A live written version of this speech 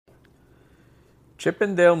Chip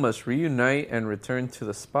and Dale must reunite and return to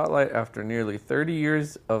the spotlight after nearly 30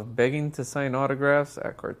 years of begging to sign autographs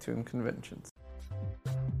at cartoon conventions.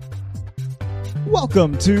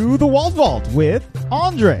 Welcome to The Walt Vault with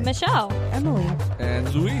Andre, Michelle, Emily, And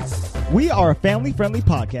Luis. We are a family-friendly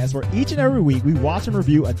podcast where each and every week we watch and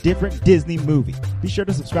review a different Disney movie. Be sure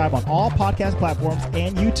to subscribe on all podcast platforms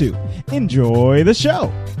and YouTube. Enjoy the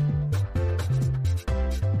show.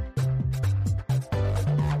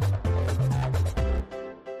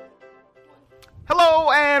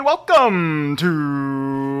 Hello and welcome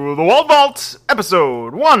to The Walt Vault,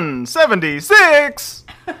 episode 176.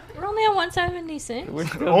 We're only on 176. We're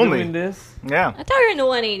still Only. doing this? Yeah, I thought we were in the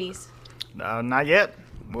 180s. not yet.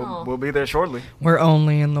 We'll be there shortly. We're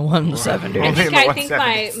only in the 170. I Only in think the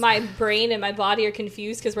my 170s. my brain and my body are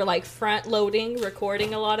confused because we're like front loading,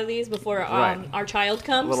 recording a lot of these before Right. our child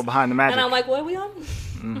comes. A little behind the magic. And I'm like, what are we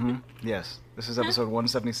on? Yes, this is episode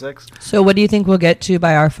 176. So what do you think we'll get to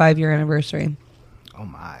by our 5-year anniversary? Oh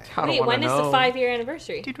my. I don't Wait, wanna when is know. the 5-year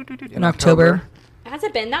anniversary? In October? Has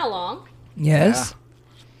it been that long? Yes.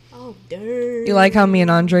 Oh, darn. You like how me and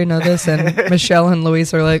Andre know this and Michelle and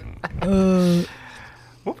Luis are like,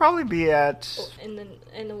 We'll probably be at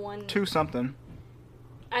In the one 2 something.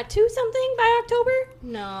 at 2 something by October?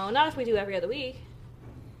 No, not if we do every other week.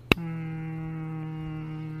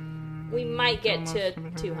 We might get to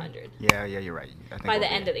 200 Yeah, you're right. I think by we'll the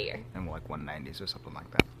be end of the year. in like 190s or something like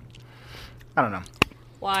that. I don't know.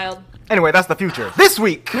 Wild. Anyway, that's the future. This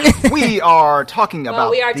week we are talking about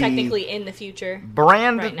Well, we are the technically in the future.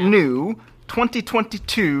 brand right now. new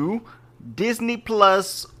 2022 Disney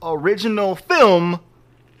Plus original film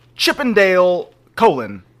Chip and Dale: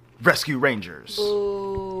 Rescue Rangers.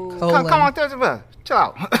 Ooh. Come on, chill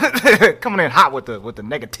out. Coming in hot with the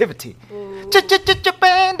negativity. Chip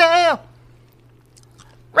and Dale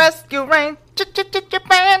Rescue Rangers. Chip and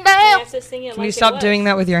You Dale. have to sing it can like you stop doing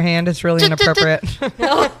that with your hand? It's really inappropriate. Chip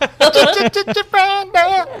and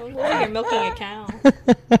Dale. You're milking a cow.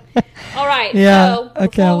 All right. Yeah, So a before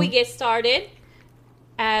cow. we get started,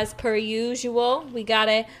 as per usual, we got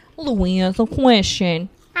a Louise a question.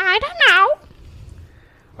 I don't know.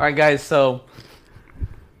 All right, guys. So,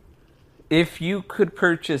 if you could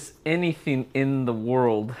purchase anything in the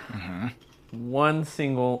world, one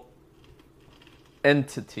single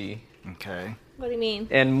entity, Okay. What do you mean?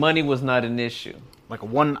 and money was not an issue. Like a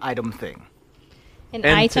one item thing. An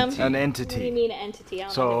Entity. item? An What do you entity. mean entity? I don't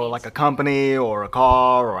know So what it like a means. company or a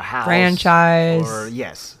car or a house. Franchise. Or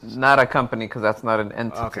yes. Not a company, because that's not an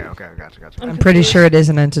entity. Okay, gotcha. I'm pretty sure it is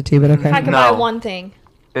an entity, but If I okay. could buy No. one thing.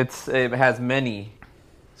 It has many,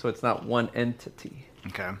 so it's not one entity.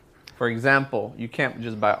 Okay. For example, you can't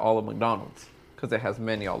just buy all of McDonald's because it has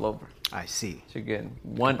many all over. I see. So again,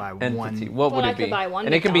 one buy entity. one. What would Well, I it be? could buy one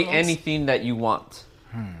And it can be McDonald's. anything that you want.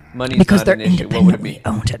 Money's Because not they're an issue. What would it be? independently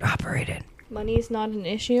owned and operated. Money's not an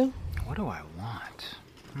issue. What do I want?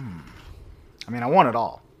 I mean, I want it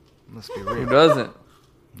all. Let's be Who real. doesn't?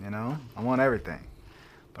 You know? I want everything.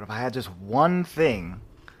 But if I had just one thing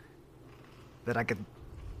that I could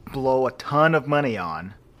blow a ton of money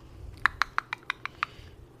on,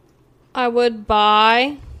 I would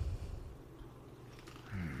buy.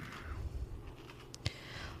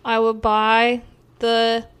 I would buy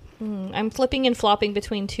the. I'm flipping and flopping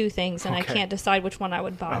between two things, and I Okay. can't decide which one I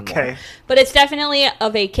would buy. Okay. More. But it's definitely a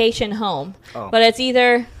vacation home. Oh. But it's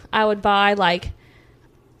either I would buy like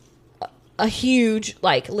a huge,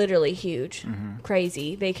 like literally huge,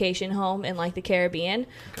 crazy vacation home in like the Caribbean,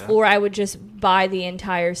 Okay. or I would just buy the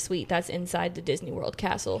entire suite that's inside the Disney World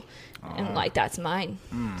castle, and like that's mine.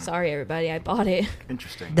 Sorry, everybody, I bought it.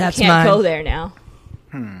 interesting. That's Can't mine. go there now.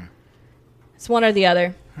 It's one or the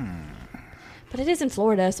other. But it is in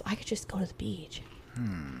Florida, so I could just go to the beach.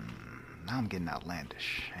 Now I'm getting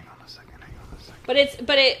outlandish. Hang on a second.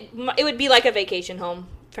 But it would be like a vacation home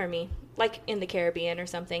for me, like in the Caribbean or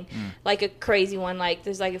something, like a crazy one. Like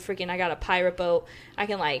there's like I got a pirate boat. I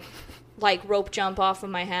can like rope jump off of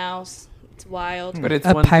my house. It's wild. But it's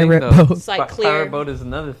A one pirate thing, though. boat. It's like clear. Pirate boat is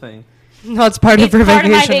another thing. No, it's part It's of her part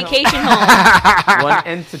of my vacation. vacation home. One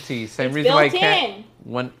entity. Same It's reason why I built can't. in.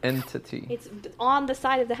 One entity. It's on the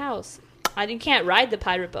side of the house. You can't ride the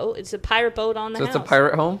pirate boat. It's a pirate boat on the So house. it's a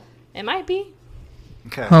pirate home? It might be.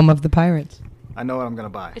 Okay. Home of the pirates. I know what I'm going to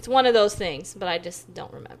buy. It's one of those things, but I just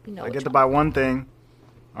don't remember. I get to buy one thing,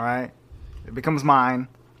 all right? It becomes mine,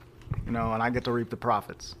 and I get to reap the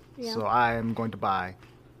profits. Yeah. So I am going to buy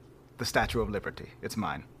the Statue of Liberty. It's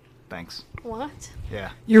mine. Thanks. What?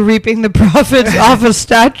 Yeah. You're reaping the profits off a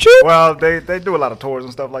statue? Well, they do a lot of tours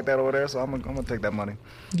and stuff like that over there, so I'm gonna take that money.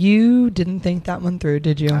 You didn't think that one through,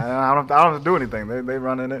 did you? I don't have to do anything. They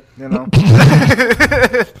run in it,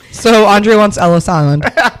 So Andre wants Ellis Island.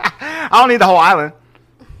 I don't need the whole island.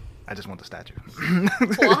 I just want the statue.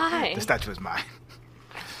 Why? The statue is mine.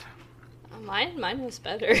 Mine was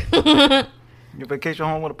better. Your vacation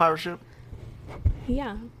home with a pirate ship?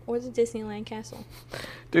 Yeah, or the Disneyland castle.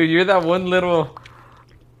 Dude, you're that one little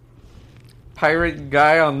pirate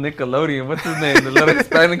guy on Nickelodeon. What's his name? The little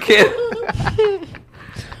Hispanic kid.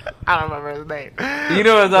 I don't remember his name. You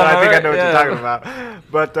know what I'm But I think I talking know what about, you're talking about.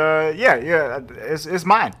 But yeah, it's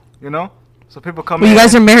mine. You know, so people come. Well, in. you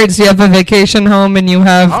guys are married, so you have a vacation home and you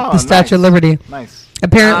have Oh, the Statue of nice. Liberty. Nice.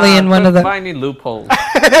 Apparently, in one of the finding loopholes.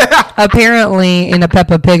 apparently in a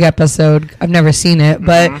Peppa Pig episode, I've never seen it,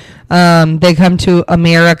 but Mm-hmm. they come to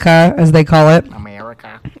America, as they call it,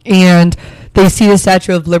 America. and they see the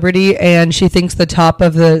Statue of Liberty, and she thinks the top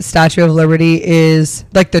of the Statue of Liberty is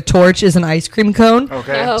like the torch is an ice cream cone.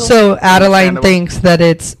 Okay. No. So Adeline Understandable. thinks that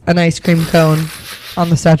it's an ice cream cone on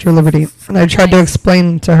the Statue of Liberty, and I tried to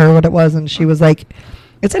explain to her what it was, and she was like,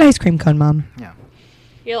 "It's an ice cream cone, Mom." Yeah.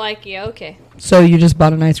 You're like, yeah, okay. So you just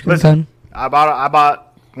bought an ice cream Listen, cone. I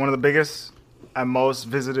bought one of the biggest and most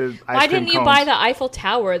visited ice Why cream didn't you cones. buy the Eiffel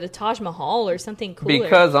Tower, the Taj Mahal, or something cooler?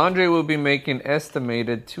 Because Andre will be making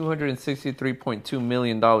estimated $263.2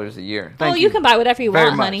 million a year. Thank you can buy whatever you very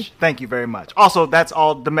want, much. honey. Thank you very much. Also, that's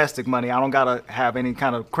all domestic money. I don't gotta have any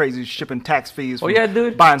kind of crazy shipping tax fees. Oh from yeah,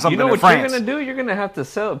 dude. Buying something you know in what France. you're gonna do? You're gonna have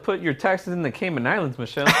to put your taxes in the Cayman Islands,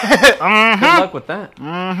 Michelle. Good luck with that.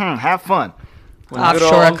 Have fun. When good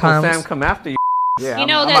old Offshore Uncle accounts. Sam come after you. Yeah, You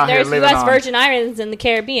know I'm that out here there's living U.S. on- Virgin Islands in the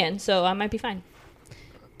Caribbean, so I might be fine.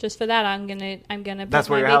 Just for that, I'm gonna That's put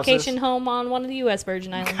where my your house vacation is? home on one of the U.S.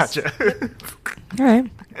 Virgin Islands. Gotcha. All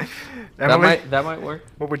right. Emily, That might work.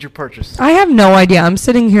 what would you purchase? I have no idea. I'm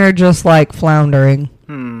sitting here just like floundering.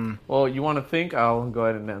 Well, you want to think? I'll go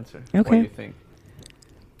ahead and answer. What Okay. do you think?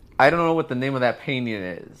 I don't know what the name of that painting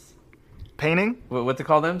is. Painting? What's it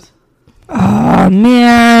called, Ems? Oh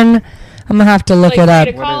man, I'm gonna have to look Like it up.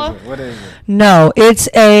 Frida Kahlo? What is it? No, it's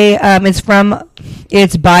it's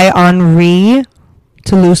by Henri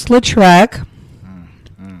Toulouse-Lautrec,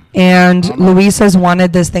 and Luis has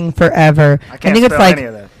wanted this thing forever. I can't think it's spell like. any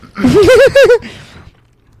of that.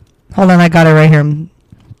 Hold on, I got it right here.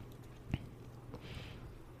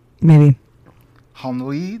 Maybe.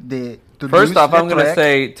 Henri de First off, I'm going to Toulouse-Lautrec.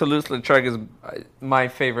 say Toulouse-Lautrec is my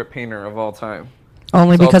favorite painter of all time.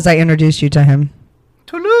 Only So- because I introduced you to him.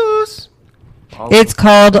 Toulouse. It's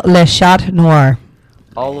called Le Chat Noir.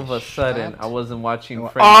 All of a sudden, I wasn't watching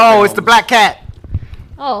French Oh, films. it's the black cat.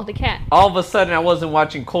 Oh, the cat. All of a sudden, I wasn't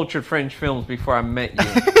watching cultured French films before I met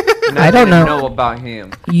you. And I don't didn't know. about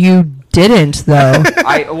him. You didn't though.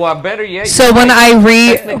 Better yet. So you're when right. I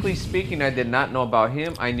read, Technically speaking, I did not know about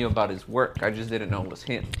him. I knew about his work. I just didn't know it was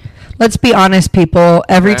him. let's be honest, people.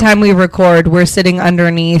 Every Okay. time we record, we're sitting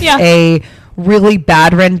underneath Yeah. a really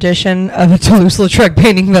bad rendition of a Toulouse-Lautrec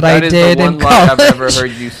painting that I That is did the one in lie college. I've ever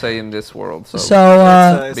heard you say in this world. So,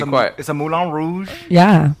 So It's be a quiet. It's a Moulin Rouge.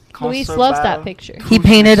 yeah, Luis concert loves battle. that picture. he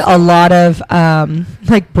painted a lot of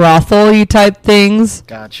like brothel-y type things.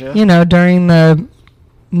 Gotcha. You know, during the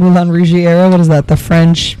Moulin Rouge era. What is that? The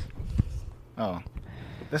French. Oh,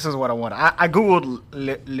 this is what I want. I googled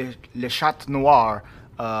Le Chat Noir,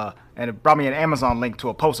 and it brought me an Amazon link to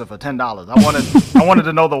a poster for $10. I wanted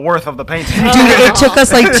to know the worth of the painting. Dude, it took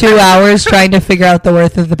us like 2 hours trying to figure out the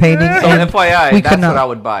worth of the painting. So and FYI, we that's could not. what I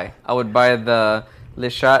would buy. I would buy the Le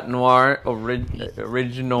Chat Noir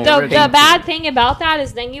original. The painting. bad thing about that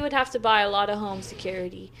is then you would have to buy a lot of home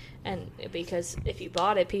security, and because if you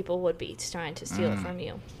bought it, people would be trying to steal it from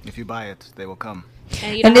you. If you buy it, they will come.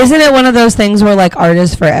 And, you And don't have- isn't it one of those things where like art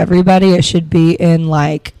is for everybody? It should be in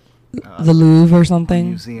like the Louvre or something.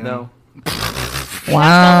 Museum. No.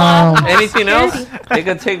 Wow. Anything else? They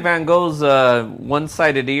could take Van Gogh's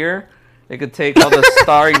one-sided ear. They could take all the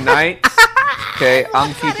Starry Nights. Okay,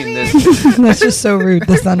 I'm keeping this. That's just so rude.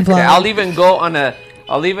 The Okay, sunflower. I'll even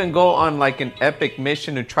go on like an epic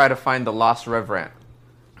mission to try to find the lost Rembrandt.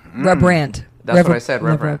 Rembrandt. That's what I said,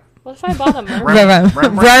 Rembrandt. What if I bought a mermaid?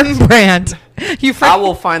 Rembrandt. You I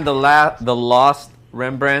will find the lost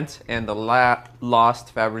Rembrandt and the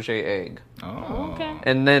lost Fabergé egg, Oh. Okay.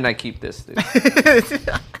 and then I keep this. Dude.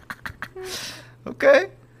 Okay.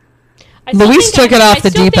 I still Luis think took it off the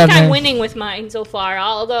I still deep think end I'm there. winning with mine so far,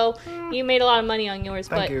 although you made a lot of money on yours.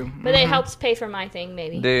 Thank but you. but it helps pay for my thing,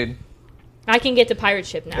 maybe. Dude, I can get the pirate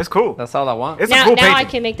ship now. It's cool. that's all I want. It's a now cool now I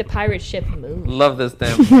painting. can make the pirate ship move. Love this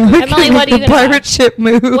damn. Emily, what are you the gonna buy? pirate ship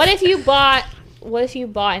move? What if you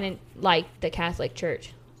bought in like the Catholic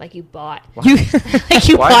Church? Like you bought. you? Like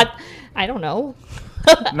you Why? bought. I don't know.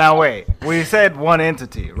 Now wait, we said one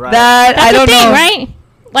entity, right? That That's I don't the thing, know. right?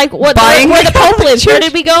 Like what? Buying Where the the Pope lives? Where church?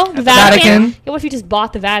 did we go? The Vatican. Vatican. Yeah, what if you just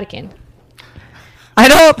bought the Vatican? I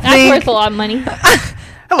don't That's think. worth a lot of money.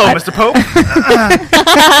 Hello, Mr. Pope.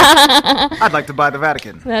 I'd like to buy the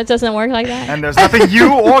Vatican. That doesn't work like that. And there's nothing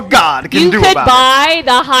you or God can You do could about buy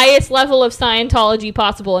the highest level of Scientology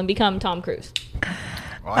possible and become Tom Cruise. it.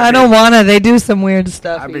 Well, I don't wanna. They do some weird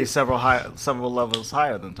stuff. I'd be several levels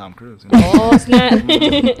higher than Tom Cruise. You know? Oh snap!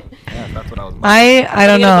 Yeah, that's what I was. I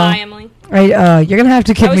don't Buy, know. Emily. You're gonna have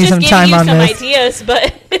to I give was me just some giving time you on some this. ideas,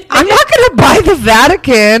 but I'm not gonna buy the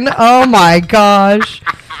Vatican. Oh my gosh.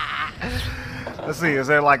 Let's see. Is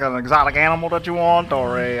there like an exotic animal that you want,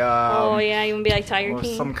 or a? oh yeah, you want to be like Tiger Or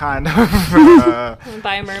King? some kind of. Wanna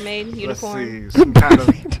buy a mermaid unicorn? Let's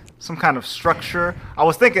see. Some kind of structure. I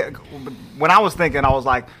was thinking. When I was thinking, I was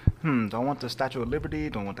like, do I want the Statue of Liberty?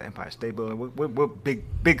 Do I want the Empire State Building? What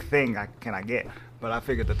big thing can I get? But I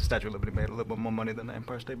figured that the Statue of Liberty made a little bit more money than the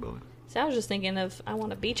Empire State Building. So I was just thinking of I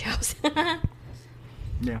want a beach house,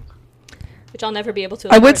 Yeah. which I'll never be able to.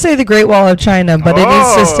 I would afford. say the Great Wall of China, but it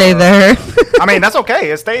needs to stay there. I mean, that's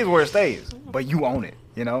okay. It stays where it stays. But you own it.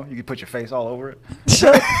 You know, you can put your face all over it.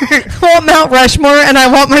 I want Mount Rushmore, and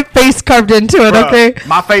I want my face carved into it. Bruh, Okay.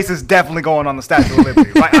 my face is definitely going on the Statue of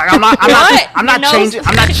Liberty. Like, I'm not Your changing. nose-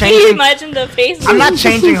 I'm not Can you changing. imagine the face? I'm not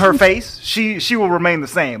changing her face. She will remain the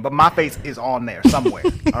same, but my face is on there somewhere.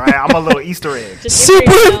 All right, I'm a little Easter egg. Just give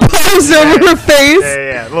her your nose. Superimposed over her face.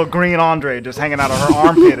 Yeah, little green Andre just hanging out of her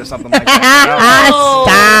armpit or something like that. Oh.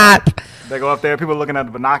 Stop. They go up there, people looking at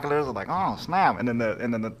the binoculars, are like, "Oh snap!" And then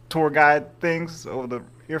the tour guide things over the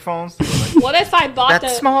earphones. They're like, What if I bought That the?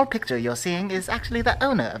 small picture you're seeing is actually the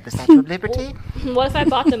owner of the Statue of Liberty. What if I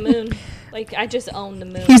bought the moon? Like I just own the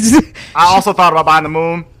moon. He's, I also thought about buying the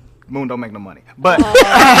moon. Moon don't make no money, but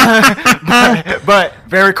but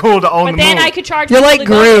very cool to own But the then moon. I could charge. you're people like to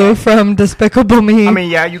go Gru there. from Despicable Me. I mean,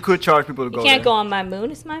 yeah, you could charge people to You go can't there. go on my moon.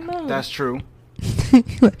 It's my moon. That's true.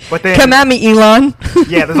 But then, Come at me, Elon.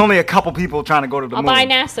 yeah, there's only a couple people trying to go to the I'll moon. buy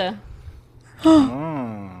NASA. Oh,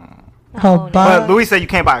 no. bye. But Louis said you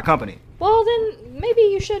can't buy a company. Well, then maybe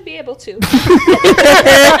you should be able to.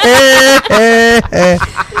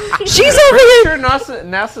 She's over here. Sure,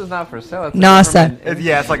 NASA's not for sale. It's a NASA. government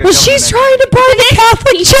Yeah, it's like a Well, she's government trying to buy the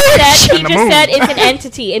Catholic He Church. just And the moon. said it's an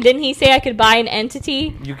entity, and didn't he say I could buy an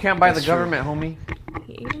entity? You can't buy the That's true. government, homie.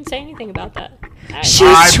 He didn't say anything about that. She's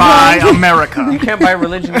I buy trying. America. You can't buy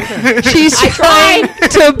religion either. She's I trying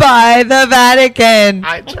tried. to buy the Vatican.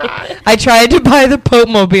 I tried. I tried to buy the Pope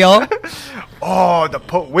Mobile. Oh, the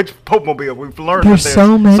Pope. Which Pope mobile? We've learned There's that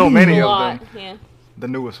so many. so many A of lot. them. Yeah. The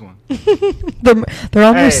newest one. They're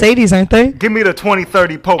all Hey. Mercedes, aren't they? Give me the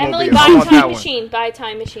 2030 Pope Emily, mobile. buy I a want that time one. machine. Buy a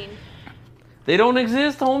time machine. They don't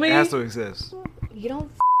exist, homie. It has to exist. You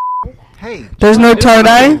don't. Hey, There's no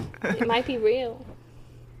Tardai. It might be real.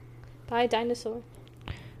 Buy a dinosaur.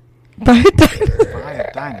 Buy a dinosaur. buy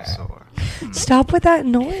a dinosaur. Stop with that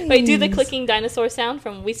noise. Wait, do the clicking dinosaur sound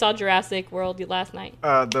from We Saw Jurassic World last night.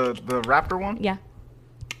 The raptor one. Yeah.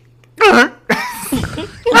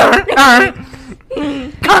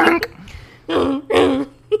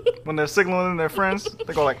 When they're signaling their friends,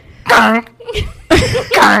 they go like.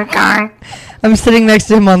 I'm sitting next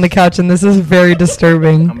to him on the couch, and this is very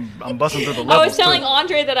disturbing. I'm busting through the levels. I was telling too.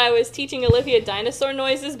 Andre that I was teaching Olivia dinosaur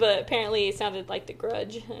noises, but apparently it sounded like The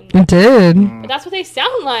Grudge. And It did. but that's what they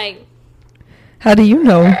sound like. How do you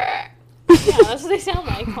know? Yeah, that's what they sound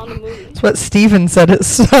like on the movie. It's what Steven said it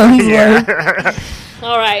sounds like. Yeah.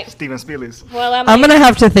 All right. Steven Spieley's. Well, I'm going to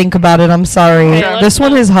have to think about it. I'm sorry. Okay, let This us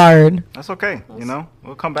one know. is hard. That's okay. You know,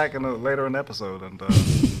 we'll come back later in the episode and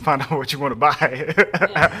find out what you want to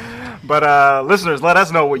buy. But listeners, let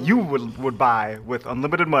us know what you would buy with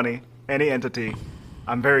unlimited money, any entity.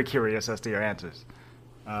 I'm very curious as to your answers.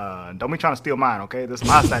 Don't be trying to steal mine, okay? This is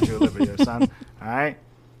my Statue of Liberty, son. All right?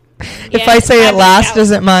 If I say it last, is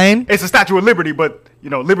it mine? It's a Statue of Liberty, but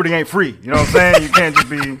liberty ain't free. You know what I'm saying? You can't just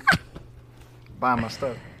be buying my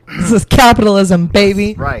stuff. This is capitalism,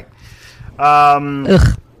 baby. Right.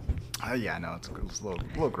 Ugh. Yeah, I know it's a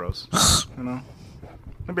little gross.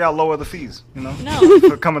 Maybe I'll lower the fees. No.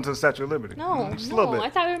 For coming to the Statue of Liberty. No, Just a little bit. I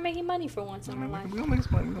thought we were making money for once in our life. We're gonna make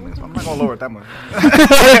some money. I'm not gonna lower it that much.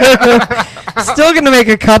 Still going to make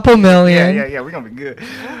a couple million. Yeah. We're gonna be good.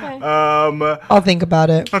 Okay. I'll think about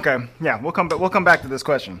it. Okay. Yeah, we'll come back to this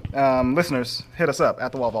question. Listeners, hit us up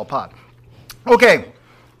at the Wall Pod. Okay,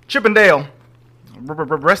 Chippendale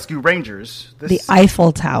Rescue Rangers. The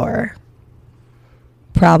Eiffel Tower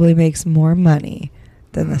probably makes more money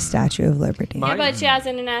than the Statue of Liberty. Yeah, but she has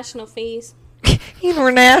international fees.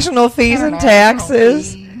 International fees and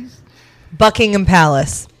taxes. Buckingham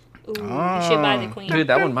Palace. Ooh, you should buy the queen. Dude,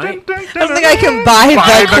 that one might. I don't think I can buy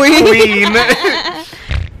the queen.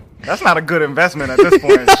 That's not a good investment at this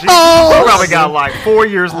point. She probably got like 4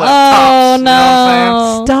 years left. Oh, tops, you know what I'm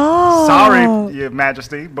saying? Stop. Sorry, Your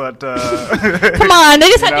Majesty, but Come on, they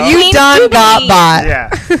just know? you done got bought. yeah,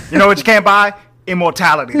 you know what you can't buy?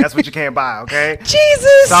 Immortality. That's what you can't buy. Okay.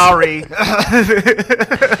 Jesus. Sorry.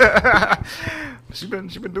 She's been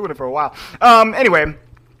doing it for a while. Anyway,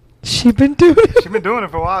 She been doing it. she's been doing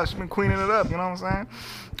it for a while. She's been queening it up. You know what I'm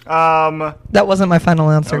saying? That wasn't my final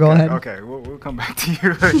answer. Go ahead. Okay, we'll come back to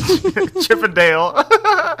you, Chippendale.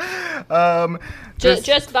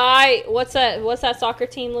 Just buy what's that soccer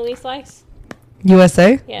team Luis likes?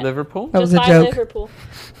 USA. Yeah. Liverpool? That was Just a buy joke. Liverpool.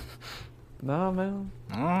 Nah, man.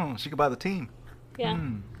 Oh, she could buy the team. Yeah.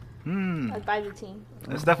 I'd buy the team.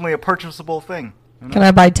 It's definitely a purchasable thing. You know? Can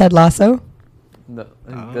I buy Ted Lasso? No,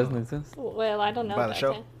 it doesn't exist. Well, I don't know. Buy the if I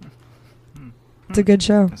show. can. It's a good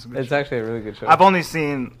show. It's a good It's show. actually a really good show. I've only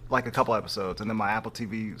seen like a couple episodes, and then my Apple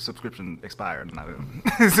TV subscription expired, and I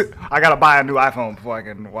didn't. I gotta buy a new iPhone before I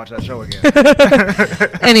can watch that show again.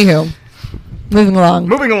 Anywho, moving along.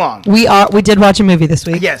 Moving along. We did watch a movie this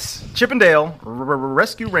week. Yes, Chippendale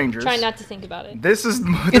Rescue Rangers. Try not to think about it. This is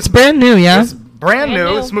It's brand new, yeah. It's brand new.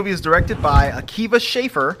 new. This movie is directed by Akiva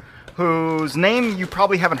Schaffer, whose name you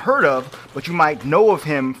probably haven't heard of, but you might know of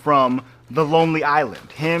him from The Lonely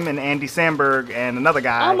Island. Him and Andy Samberg and another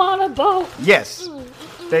guy. I'm on a boat. Yes.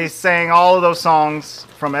 They sang all of those songs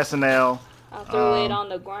from SNL. I threw it on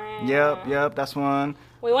the ground. Yep, that's one.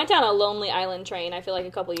 We went down a Lonely Island train, I feel like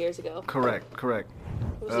a couple years ago. Correct. It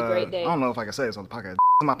was a great day. I don't know if I can say this on the podcast.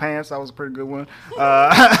 In my pants, that was a pretty good one.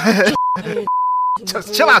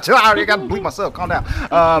 Just chill out. I already got to bleep myself. Calm down.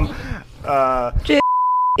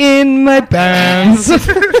 In my pants.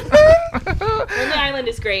 Lonely Island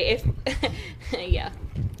is great. If yeah.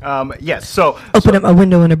 Yes, so... Open up my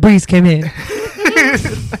window and a breeze came in.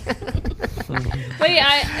 But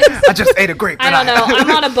yeah, I just ate a grape. I don't know.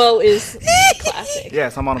 I'm on a boat is classic.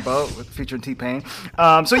 Yes, I'm on a boat featuring T-Pain.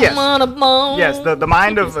 So yes. I'm on a boat. Yes, the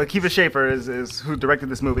mind of Akiva Schaffer is who directed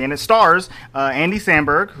this movie, and it stars Andy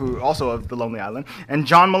Samberg, who also of The Lonely Island, and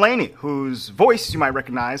John Mulaney, whose voice you might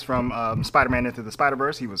recognize from Spider-Man Into the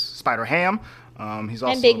Spider-Verse. He was Spider-Ham. He's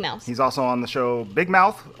also Big Mouth. He's also on the show Big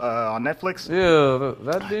Mouth on Netflix. Yeah,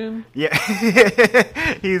 that dude. Yeah,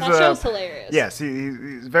 he's That show's hilarious. Yes,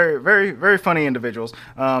 he's very, very, very funny individuals.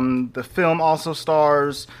 The film also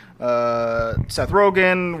stars Seth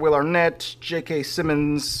Rogen, Will Arnett, J.K.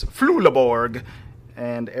 Simmons, Flulaborg,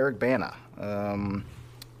 and Eric Bana.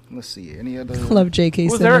 Let's see, any other? Love J.K.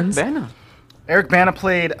 Who's Eric Simmons. Bana? Eric Bana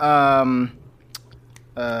played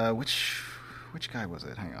which guy was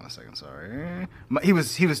it? Hang on a second, sorry. He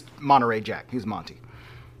was Monterey Jack. He was Monty.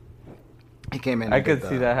 He came in. I and could did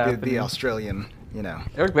see that The happening. Australian, you know.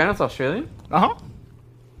 Eric Bana's Australian? Uh-huh.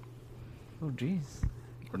 Oh, jeez.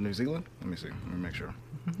 Or New Zealand? Let me see. Let me make sure.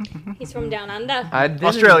 He's from down under. I didn't,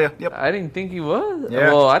 Australia, yep. I didn't think he was. Yeah.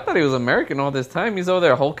 Well, I thought he was American all this time. He's over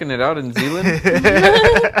there hulking it out in Zealand.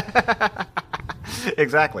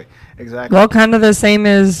 Exactly. Well, kind of the same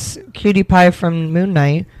as Cutie Pie from Moon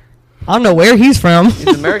Knight. I don't know where he's from. He's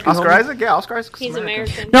American. Oscar homie. Isaac? Yeah, Oscar Isaac's He's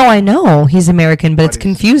American. No, I know he's American, but it's But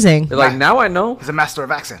he's- confusing. They're like, now I know. He's a master of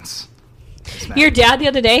accents. Your dad the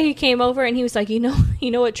other day, he came over and he was like, you know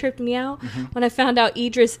what tripped me out? Mm-hmm. When I found out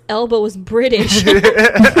Idris Elba was British.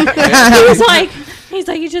 he's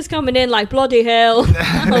like, you're just coming in like bloody hell.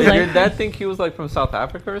 I was Did your like, dad think he was like from South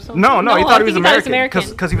Africa or something? No, he No, I thought he think was he thought he was American American.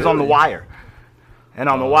 because he was on The Wire. And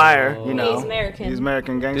on The Wire, you know, He's American. He's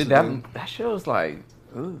American gangster. Dude, that show's like.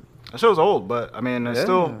 Ooh. That show's old, but I mean, it's Yeah.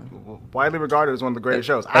 still widely regarded as one of the greatest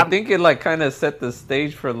shows. I think it like kind of set the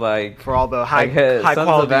stage for like. for all the high Like, high Sons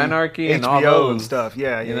quality of Anarchy HBO and all those, stuff.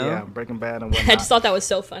 Yeah, you know? yeah. Breaking Bad and I whatnot. just thought that was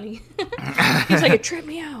so funny. He's like, it tripped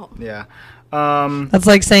me out. Yeah. That's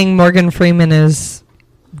like saying Morgan Freeman is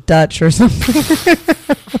Dutch or something.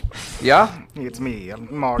 Yeah, It's me, I'm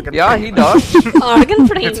Morgan. yeah, he does. Morgan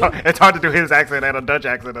It's Freeman. hard to do his accent and a Dutch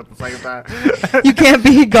accent at the same time. You can't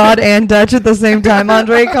be God and Dutch at the same time,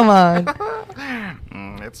 Andre. Come on.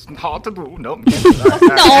 It's hard to do. Nope. The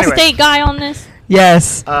Allstate guy on this.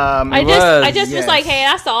 Yes. I just yes. was like, hey,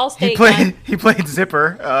 that's the He Allstate guy. played. He played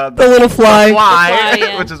Zipper, The little fly. the fly, The fly,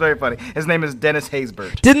 yeah. which is very funny. His name is Dennis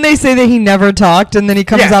Haysbert. Didn't they say that he never talked and then he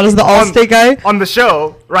comes Yeah, out as the on- Allstate guy? On the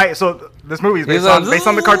show, right? So this movie is He's based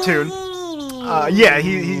on the cartoon. Yeah,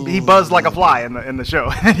 he buzzed like a fly in the show.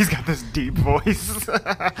 He's got this deep voice.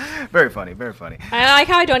 Very funny, very funny. I like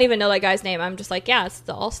how I don't even know that guy's name. I'm just like, yeah, it's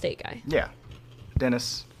the Allstate guy. Yeah,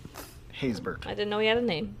 Dennis Haysbert. I didn't know he had a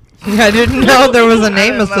name. I didn't know there was a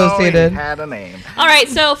name I didn't know associated. He had a name. All right,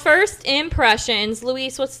 so first impressions.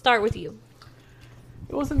 Luis, let's start with you.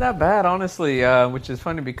 It wasn't that bad, honestly, which is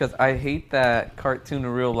funny because I hate that cartoon to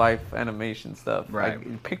real life animation stuff.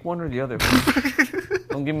 Right. Pick one or the other.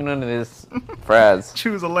 Don't give me none of this fraz.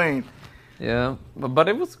 Choose a lane. Yeah, but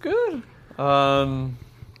it was good.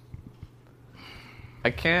 I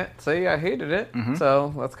can't say I hated it,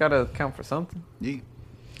 so that's got to count for something. Yeah.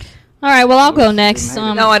 All right, well, I'll go next.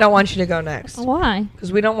 No, I don't want you to go next. Why?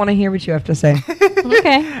 Because we don't want to hear what you have to say.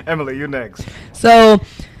 Okay. Emily, you next. So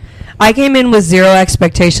I came in with zero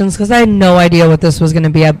expectations because I had no idea what this was going to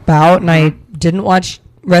be about, and I didn't watch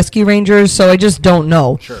Rescue Rangers, so I just don't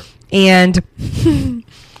know. Sure. And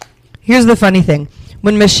here's the funny thing.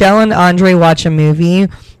 When Michelle and Andre watch a movie,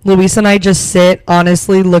 Luis and I just sit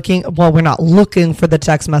honestly looking. Well, we're not looking for the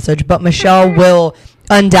text message, but Michelle will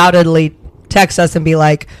undoubtedly text us and be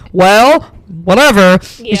like, well, whatever.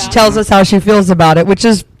 Yeah. And she tells us how she feels about it, which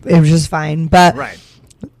is fine. But Right.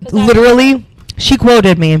 literally, she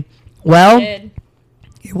quoted me, well, Did.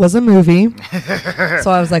 it was a movie. So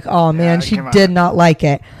I was like, oh man, it she came out. did not like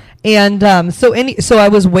it. And so I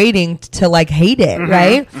was waiting to like hate it,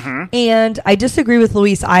 right? And I disagree with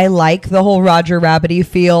Luis. I like the whole Roger Rabbit-y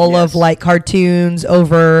feel Yes. of like cartoons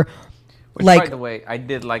over Which, like by the way, I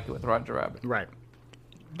did like it with Roger Rabbit, Right.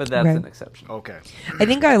 but that's Okay. an exception. Okay. I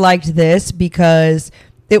think I liked this because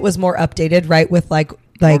it was more updated, right? With like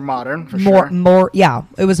More modern, for more sure. yeah.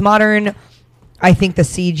 It was modern. I think the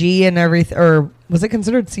CG and everything, or was it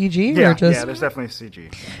considered CG? Yeah, or just yeah, there's definitely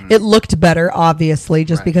CG. it looked better, obviously,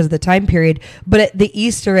 just Right. because of the time period. But the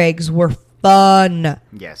Easter eggs were fun.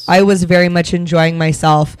 Yes. I was very much enjoying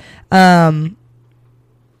myself. But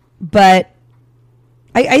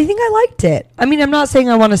I think I liked it. I mean, I'm not saying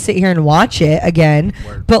I want to sit here and watch it again,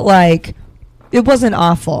 Word. but like, it wasn't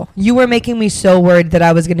awful. You were making me so worried that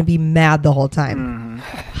I was going to be mad the whole time.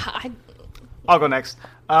 I'll go next.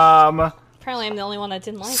 Apparently, I'm the only one that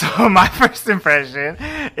didn't like it. So my first impression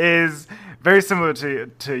is very similar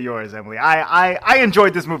to yours, Emily. I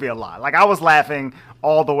enjoyed this movie a lot. Like, I was laughing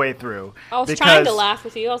all the way through. I was trying to because laugh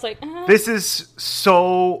with you. I was like, This is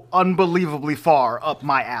so unbelievably far up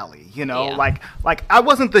my alley, you know? Yeah. Like I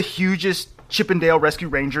wasn't the hugest Chippendale Rescue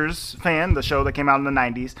Rangers fan, the show that came out in the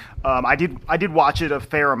 90s. I did watch it a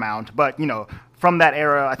fair amount, but, you know, from that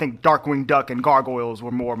era, I think Darkwing Duck and Gargoyles were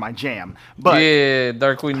more my jam. But Yeah,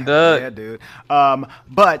 Darkwing Duck. yeah, dude.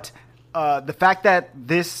 But the fact that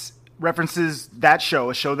this references that show,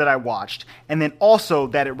 a show that I watched, and then also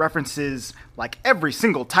that it references like every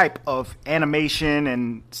single type of animation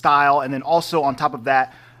and style, and then also on top of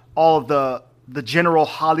that, all of the general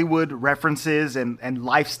Hollywood references and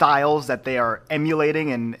lifestyles that they are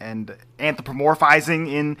emulating and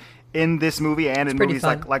anthropomorphizing in this movie and in pretty movies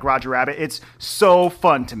fun. like Roger Rabbit. It's so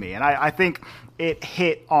fun to me, and I think it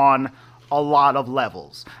hit on a lot of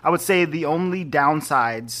levels. I would say the only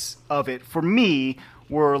downsides of it for me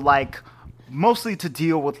were like mostly to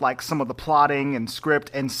deal with like some of the plotting and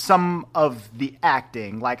script and some of the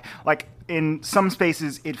acting. Like in some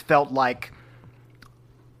spaces it felt like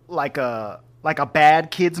a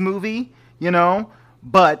bad kids movie, you know?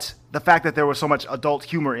 But the fact that there was so much adult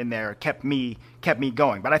humor in there kept me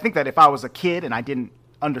going. But I think that if I was a kid and I didn't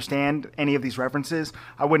understand any of these references,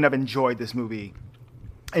 I wouldn't have enjoyed this movie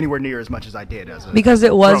anywhere near as much as I did as a Because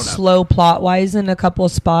it was grown-up. slow plot wise in a couple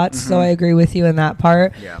of spots, so I agree with you in that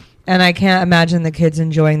part. Yeah. And I can't imagine the kids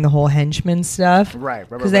enjoying the whole henchman stuff. Right.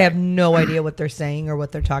 Because they have no idea what they're saying or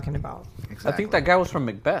what they're talking about. Exactly. I think that guy was from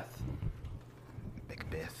Macbeth.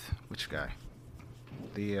 Macbeth. Which guy?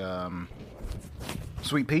 The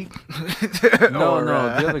Sweet Pete? No, Or,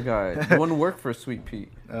 the other guy. The one who worked for Sweet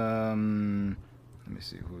Pete. Let me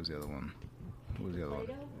see. Who was the other one?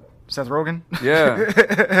 Seth Rogen?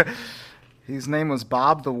 Yeah. His name was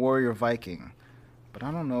Bob the Warrior Viking. But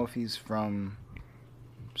I don't know if he's from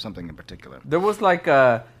something in particular. There was like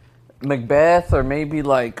a Macbeth or maybe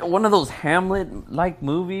like one of those Hamlet-like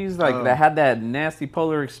movies like that had that nasty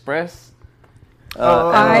Polar Express.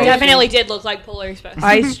 I Definitely did look like Polar Express.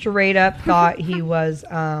 I straight up thought he was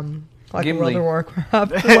like a Gimli. World of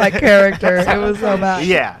Warcraft like character. It was so bad.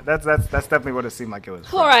 Yeah, that's definitely what it seemed like it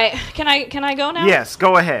was. All right, can I go now? Yes,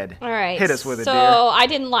 go ahead. All right. Hit us with it, So dear. I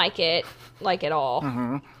didn't like it, like at all.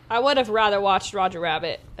 Mm-hmm. I would have rather watched Roger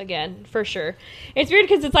Rabbit again, for sure. It's weird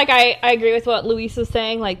because it's like I agree with what Luis was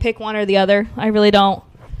saying. Like, pick one or the other. I really don't.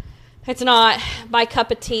 It's not my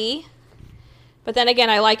cup of tea. But then again,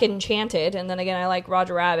 I like Enchanted, and then again, I like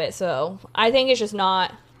Roger Rabbit. So I think it's just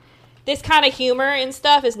not. This kind of humor and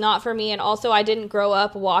stuff is not for me. And also, I didn't grow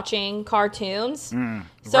up watching cartoons.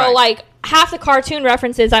 So, right. like, half the cartoon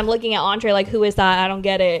references, I'm looking at Andre like, who is that? I don't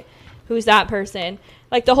get it. Who's that person?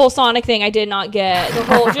 Like the whole Sonic thing, I did not get. The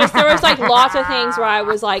whole there was like lots of things where I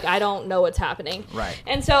was like, I don't know what's happening. Right.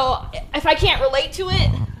 And so if I can't relate to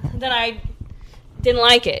it, then I didn't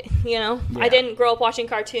like it. You know, Yeah. I didn't grow up watching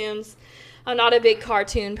cartoons. I'm not a big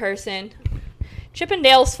cartoon person. Chip and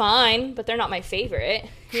Dale's fine, but they're not my favorite.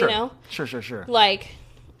 Sure. You know, Sure. like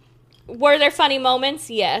were there funny moments?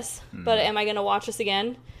 Yes, but am I gonna watch this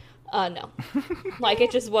again? No. Like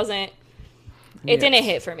it just wasn't. It didn't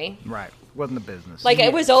hit for me. Right. Wasn't the business. Like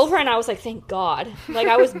it was over, and I was like, "Thank God!" Like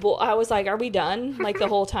I was like, "Are we done?" Like the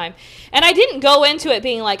whole time, and I didn't go into it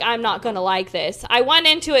being like, "I'm not gonna like this." I went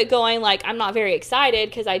into it going like, "I'm not very excited"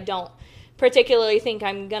 because I don't particularly think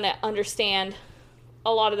I'm gonna understand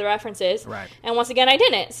a lot of the references. Right. And once again, I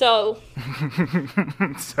didn't. So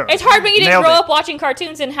So, it's hard when you didn't nailed grow it. up watching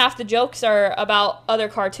cartoons and half the jokes are about other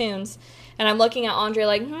cartoons. And I'm looking at Andre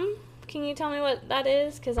like, can you tell me what that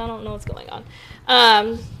is? Because I don't know what's going on.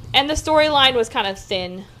 And the storyline was kind of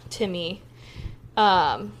thin to me.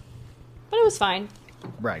 But it was fine.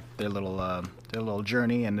 Right. Their little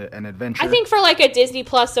journey and adventure. I think for like a Disney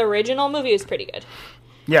Plus original movie, it was pretty good.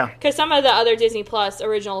 Yeah. Because some of the other Disney Plus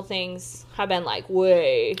original things have been like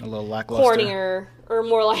way A little lackluster. cornier or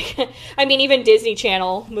more like, I mean, even Disney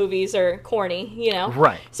Channel movies are corny, you know?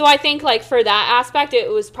 Right. So I think like for that aspect, it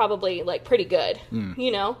was probably like pretty good, Mm.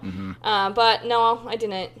 you know? Mm-hmm. But no, I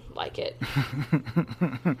didn't like it.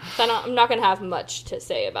 So I'm not going to have much to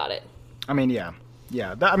say about it. I mean, yeah.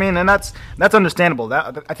 I mean, and that's understandable.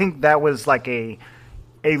 That I think that was like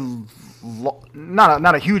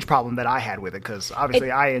not a huge problem that I had with it because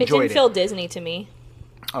obviously I enjoyed it. Didn't feel Disney to me.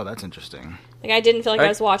 Oh, that's interesting. Like I didn't feel like I I-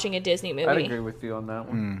 was watching a Disney movie. I'd agree with you on that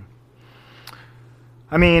one.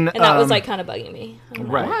 I mean, And that was like kind of bugging me. I don't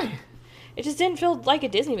know. right. It just didn't feel like a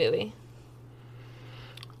Disney movie.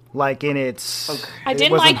 Like in its. I it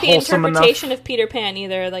didn't wasn't like the wholesome interpretation enough. of Peter Pan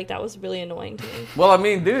either. Like that was really annoying to me. Well, I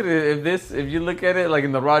mean, dude, if you look at it like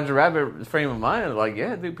in the Roger Rabbit frame of mind, like,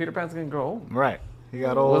 yeah, dude, Peter Pan's gonna grow old. Right. He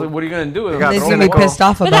got old. What are you gonna do with him? got He's thrown gonna be in the pissed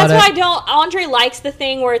off But about that's it. why I don't. Andre likes the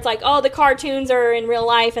thing where it's like, oh, the cartoons are in real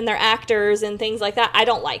life and they're actors and things like that. I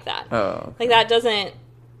don't like that. Oh, Like that doesn't.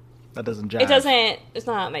 That doesn't jive. It doesn't. It's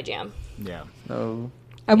not my jam. Yeah. no.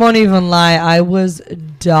 I won't even lie. I was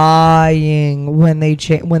dying when they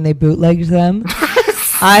bootlegged them.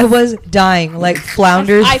 I was dying. Like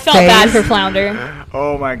Flounder's I felt face. bad for Flounder.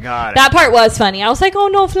 Oh my god. That part was funny. I was like, oh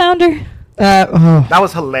no, Flounder. That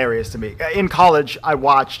was hilarious to me. In college, I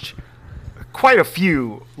watched quite a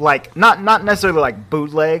few, like not necessarily like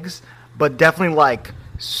bootlegs, but definitely like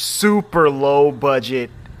super low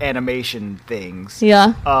budget animation things.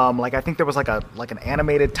 Yeah. Like I think there was like an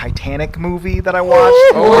animated Titanic movie that I watched.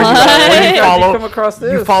 Oh, where how you follow, you come across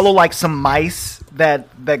this? you follow like some mice that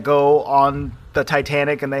go on the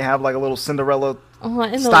Titanic and they have like a little Cinderella In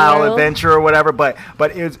the style world. adventure or whatever, but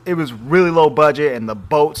it was really low budget and the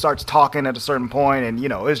boat starts talking at a certain point and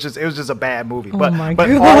it was just a bad movie. But my but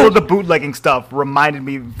God. all of the bootlegging stuff reminded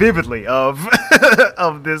me vividly of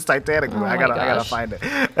of this Titanic movie. Oh I my gotta gosh. find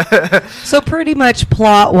it. So pretty much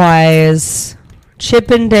plot wise,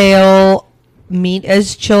 Chip and Dale meet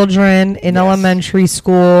as children in elementary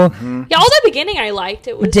school. Yeah, all the beginning I liked.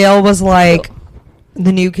 It was Dale was like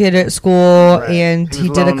the new kid at school, Right. and He he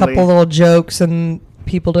was did a lonely. couple little jokes, and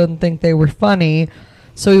people didn't think they were funny.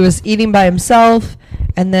 So he was eating by himself,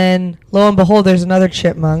 and then lo and behold, there's another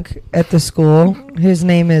chipmunk at the school. His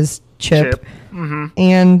name is Chip. Mm-hmm.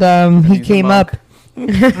 And he He's a came monk. up,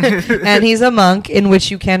 and he's a monk in which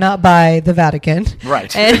you cannot buy the Vatican.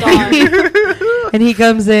 Right. And, and he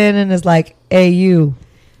comes in and is like, "Hey, you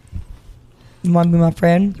want to be my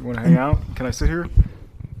friend?" You want to hang out? Can I sit here?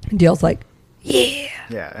 And Dale's like, "Yeah."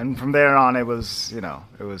 Yeah, and from there on, it was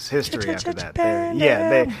it was history after that. Japan.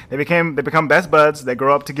 They become best buds. They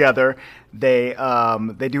grow up together. They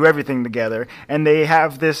do everything together, and they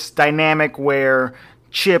have this dynamic where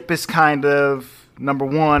Chip is kind of number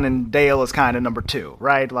one and Dale is kind of number two,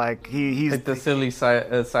 right? Like he's Like the silly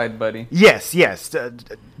side buddy. Yes.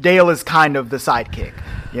 Dale is kind of the sidekick,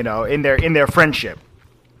 in their friendship.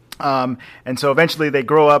 And so eventually they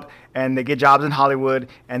grow up and they get jobs in Hollywood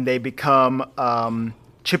and they become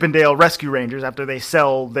Chip and Dale Rescue Rangers after they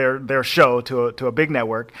sell their show to a big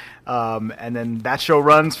network. And then that show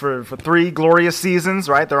runs for 3 glorious seasons,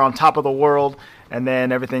 right? They're on top of the world, and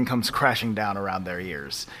then everything comes crashing down around their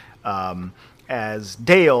ears. As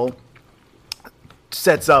Dale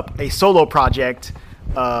sets up a solo project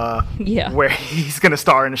Yeah. where he's going to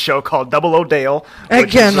star in a show called Double O Dale, I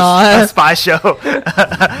which is cannot. a spy show.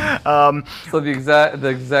 So the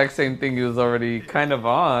exact same thing he was already kind of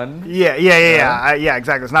on. Yeah,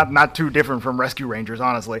 exactly. It's not too different from Rescue Rangers,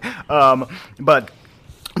 honestly. But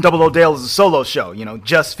Double O Dale is a solo show,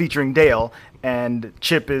 just featuring Dale, and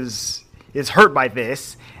Chip is hurt by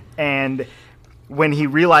this, and when he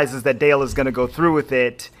realizes that Dale is going to go through with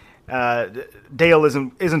it, Dale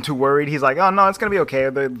isn't too worried. He's like, oh no, it's gonna be okay.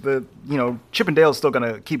 The Chip and Dale's still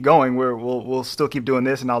gonna keep going. We'll still keep doing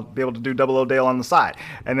this, and I'll be able to do Double O Dale on the side.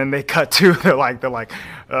 And then they cut to they're like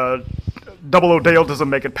Double O Dale doesn't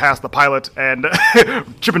make it past the pilot, and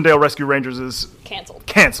Chip and Dale Rescue Rangers is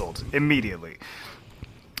canceled immediately.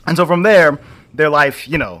 And so from there, their life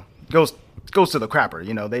goes to the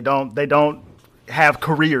crapper. They don't have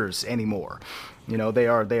careers anymore. They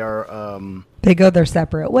go their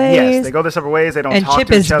separate ways. Yes, they go their separate ways. They don't and talk Chip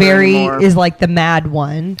to each other anymore. is like the mad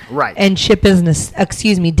one, right? And Chip is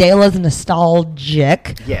Dale is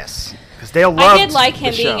nostalgic. Yes, because Dale loved. I did like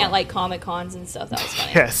him the being show. at like Comic Cons and stuff. That was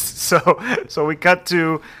funny. Yes, so we cut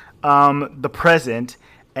to the present,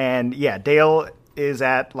 and Dale is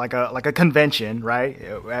at like a convention, right?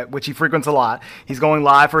 At which he frequents a lot. He's going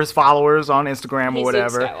live for his followers on Instagram or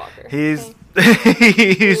whatever. Luke Skywalker.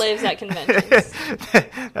 He lives at conventions.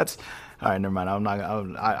 That's all right. Never mind.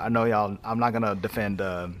 I know y'all. I'm not gonna defend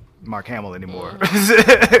Mark Hamill anymore.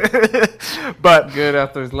 But good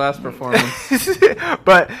after his last performance.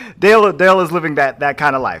 But Dale is living that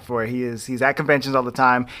kind of life where he's at conventions all the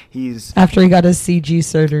time. He's after he got his CG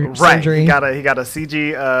surgery. Right. He got a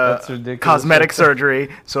CG cosmetic surgery,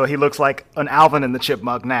 so he looks like an Alvin and the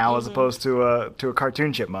Chipmunk now, as opposed to a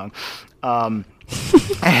cartoon chipmunk.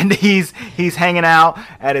 And he's hanging out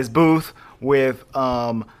at his booth with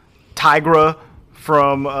Tigra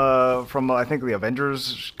from I think the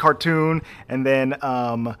Avengers cartoon, and then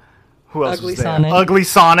who else Ugly was there? Sonic. Ugly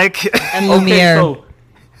Sonic And Lumiere. Okay,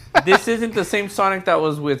 so this isn't the same Sonic that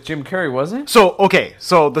was with Jim Carrey, was it?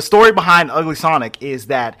 So the story behind Ugly Sonic is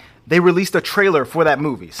that they released a trailer for that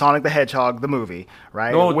movie, Sonic the Hedgehog, the movie,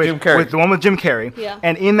 right? The one with Jim Carrey. The one with Jim Carrey. Yeah.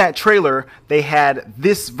 And in that trailer, they had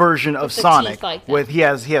this version of With the Sonic teeth like that. with he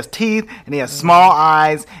has teeth and he has small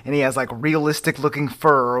eyes and he has like realistic looking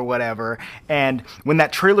fur or whatever. And when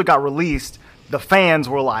that trailer got released, the fans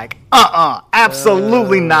were like,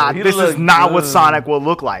 absolutely not. he This is looked not what good. Sonic will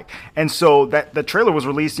look like. And so that the trailer was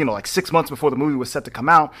released, like 6 months before the movie was set to come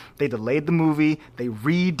out. They delayed the movie. They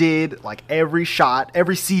redid like every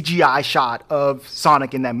CGI shot of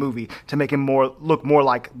Sonic in that movie to make him look more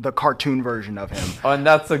like the cartoon version of him. Oh, and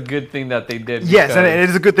that's a good thing that they did. Yes, and because- it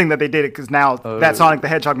is a good thing that they did it because now that Sonic the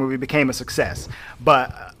Hedgehog movie became a success.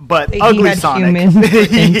 But He Ugly had Sonic, human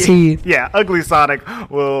freaking teeth. yeah, Ugly Sonic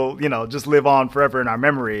will just live on forever in our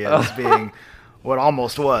memory as being what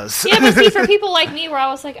almost was. Yeah, but see, for people like me, where I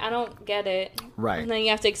was like, I don't get it, Right. and then you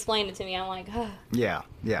have to explain it to me. I'm like, Yeah,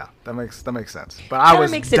 that makes sense. But I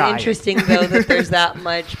was makes dying. it interesting though that there's that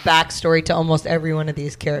much backstory to almost every one of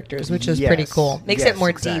these characters, which is pretty Yes, cool. Makes yes, it more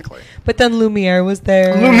exactly. deep. But then Lumiere was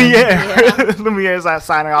there. Lumiere. Lumiere's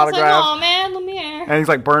signing I was like, autographs. oh man, Lumiere. And he's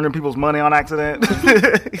like burning people's money on accident.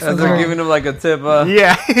 As they're giving him like a tip.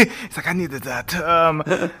 Yeah, he's like, I needed that.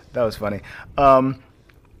 That was funny.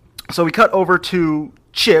 So we cut over to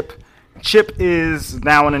Chip. Chip is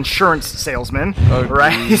now an insurance salesman,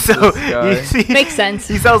 right? geez, So this guy. Makes sense.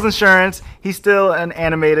 He sells insurance. He's still an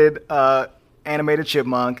animated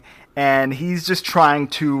chipmunk, and he's just trying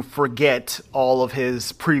to forget all of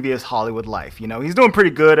his previous Hollywood life. He's doing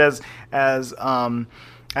pretty good as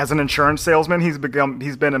an insurance salesman. He's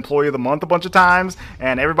been employee of the month a bunch of times,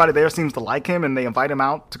 and everybody there seems to like him, and they invite him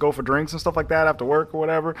out to go for drinks and stuff like that after work or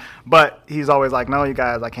whatever. But he's always like, no, you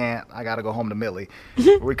guys, I can't. I got to go home to Millie.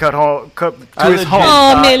 We cut to I his legit home.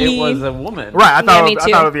 thought Millie. it was a woman. Right, I thought me it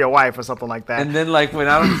too. would be a wife or something like that. And then like when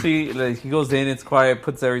I don't see, like he goes in, it's quiet,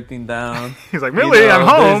 puts everything down. He's like, Millie, I'm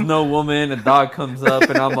home. There's no woman. A dog comes up,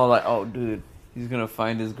 and I'm all like, oh, dude, he's gonna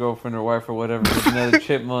find his girlfriend or wife or whatever with another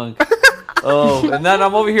chipmunk. Oh, and then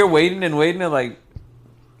I'm over here waiting and like,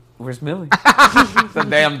 where's Millie? It's a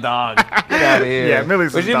damn dog. Get out of here. Yeah,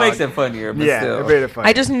 Millie's Which a it dog. makes it funnier, but Yeah, still. it made it funny.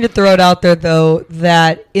 I just need to throw it out there though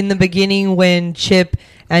that in the beginning when Chip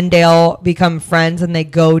and Dale become friends and they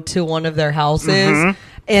go to one of their houses,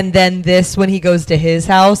 and then when he goes to his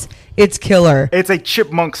house, it's killer. It's a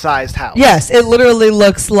chipmunk-sized house. Yes, it literally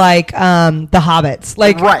looks like the Hobbits,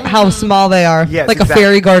 like Right. how small they are, Yes, like exactly. a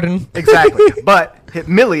fairy garden. Exactly. But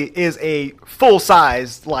Millie is a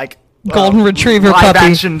full-sized, like, Golden retriever puppy.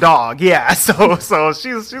 live-action dog. Yeah, so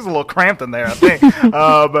she's a little cramped in there, I think.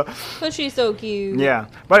 But she's so cute. Yeah,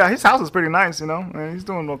 but his house is pretty nice, and he's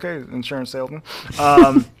doing okay, insurance salesman.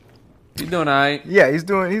 He's doing all right. Yeah, he's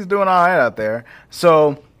doing all right out there.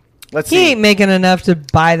 So let's He see. ain't making enough to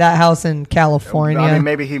buy that house in California. I mean,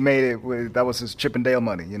 maybe he made it with that was his Chip and Dale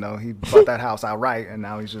money. You know, he bought that house outright, and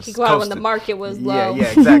now he's just He go out when the coasting. market was low.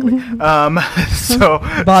 Yeah, exactly. So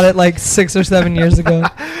Bought it like 6 or 7 years ago.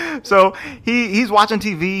 So he's watching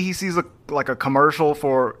TV. He sees a commercial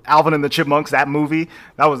for Alvin and the Chipmunks, that movie.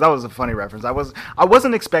 That was a funny reference. I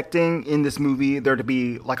wasn't expecting in this movie there to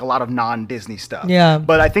be like a lot of non-Disney stuff. Yeah.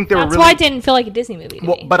 But I think they were That's really why it didn't feel like a Disney movie to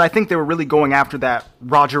me. but I think they were really going after that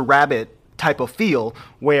Roger Rabbit type of feel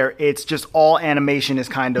where it's just all animation is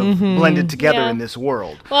kind of blended together Yeah. in this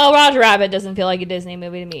world. Well, Roger Rabbit doesn't feel like a Disney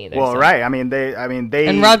movie to me either. Well, so. right. I mean they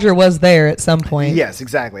And Roger was there at some point. Yes,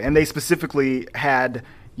 exactly. And they specifically had,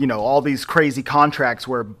 all these crazy contracts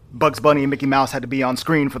where Bugs Bunny and Mickey Mouse had to be on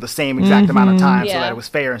screen for the same exact amount of time so Yeah. that it was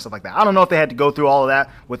fair and stuff like that. I don't know if they had to go through all of that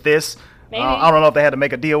with this. Maybe. I don't know if they had to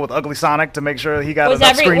make a deal with Ugly Sonic to make sure he got Was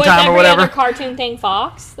enough every screen time or every whatever. other cartoon thing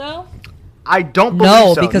Fox though? I don't believe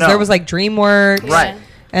No, so. because no. there was like DreamWorks. Right.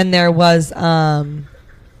 And there was Yeah,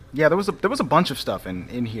 there was a bunch of stuff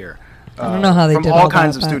in here. I don't know how they from did all all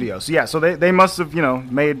kinds that, of but- studios. Yeah, so they must have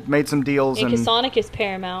made some deals Because and Sonic is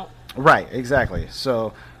Paramount. right, exactly.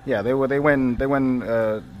 So yeah, they went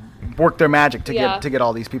worked their magic to Yeah. get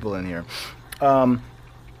all these people in here.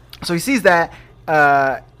 So he sees that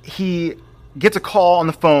he gets a call on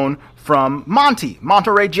the phone from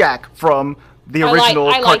Monterey Jack from the original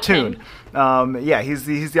I like cartoon. Yeah, he's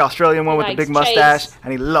the Australian one with the Likes big mustache, Chase.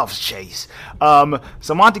 and he loves Chase.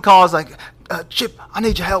 So Monty calls like, Chip, I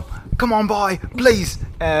need your help. Come on, boy, please.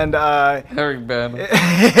 And Eric Bana.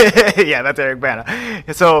 yeah, that's Eric Bana.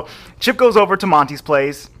 So Chip goes over to Monty's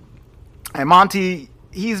place, and Monty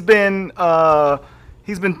he's been a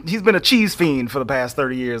cheese fiend for the past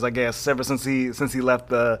 30 years, I guess, ever since he left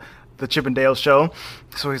the Chip and Dale show.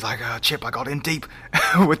 So he's like, Chip, I got in deep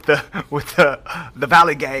with the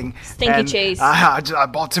Valley Gang. Stinky and cheese. I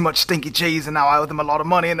bought too much stinky cheese, and now I owe them a lot of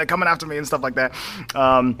money, and they're coming after me and stuff like that.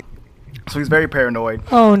 So he's very paranoid.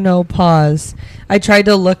 Oh no, pause. I tried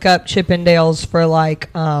to look up Chippendales for like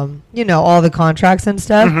all the contracts and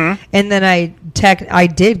stuff. Mm-hmm. And then I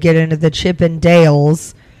did get into the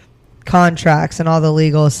Chippendales contracts and all the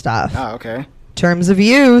legal stuff. Oh, okay. Terms of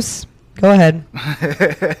use. Go ahead.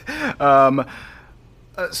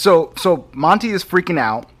 So Monty is freaking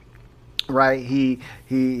out, right?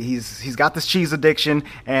 He's got this cheese addiction,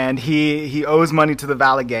 and he owes money to the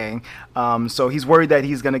Valley Gang. So he's worried that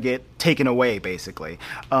he's gonna get taken away, basically.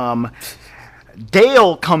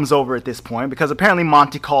 Dale comes over at this point because apparently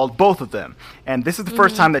Monty called both of them, and this is the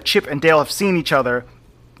first time that Chip and Dale have seen each other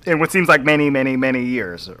in what seems like many, many, many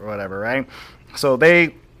years or whatever, right? So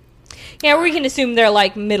they. Yeah, we can assume they're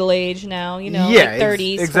like middle age now, like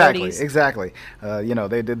 30s, exactly, 40s. Exactly.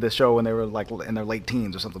 They did the show when they were like in their late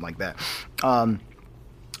teens or something like that.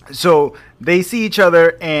 So they see each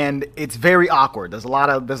other, and it's very awkward. There's a lot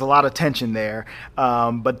of tension there.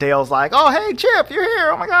 But Dale's like, "Oh, hey, Chip, you're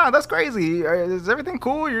here! Oh my God, that's crazy! Is everything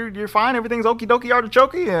cool? You're fine? Everything's okie dokie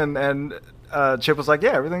artichoke?" And Chip was like,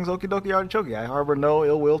 "Yeah, everything's okie dokie artichoke. I harbor no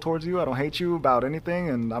ill will towards you. I don't hate you about anything,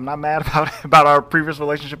 and I'm not mad about our previous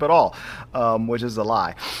relationship at all," which is a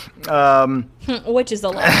lie. Which is a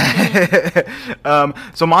lot.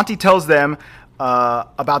 So Monty tells them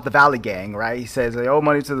about the Valley Gang, right? He says they owe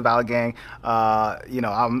money to the Valley Gang.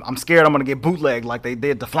 I'm scared I'm gonna get bootlegged like they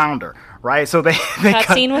did to Flounder, right? So that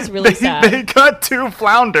scene was really sad. They cut to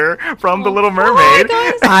Flounder from The Little Mermaid.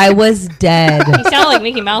 I was dead. You sound like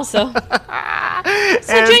Mickey Mouse, though.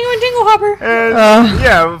 So jingle hopper. And,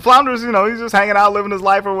 yeah, Flounder's, he's just hanging out, living his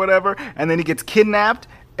life or whatever, and then he gets kidnapped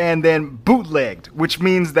and then bootlegged, which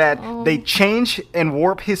means that they change and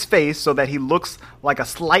warp his face so that he looks like a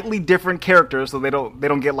slightly different character, so they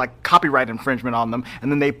don't get like copyright infringement on them,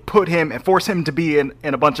 and then they put him and force him to be in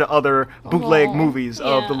a bunch of other bootleg movies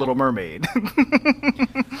of The Little Mermaid.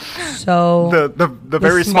 So the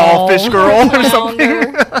very small fish girl or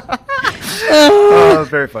something. Oh, it's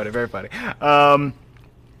very funny, very funny.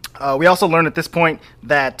 We also learned at this point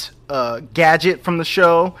that Gadget from the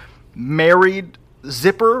show married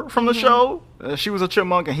Zipper from the show. She was a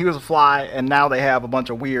chipmunk and he was a fly, and now they have a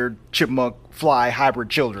bunch of weird chipmunk fly hybrid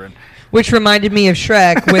children. Which reminded me of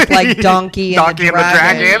Shrek with like Donkey and the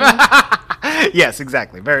Dragon. Yes,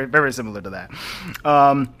 exactly. Very, very similar to that.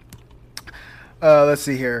 Let's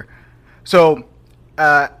see here. So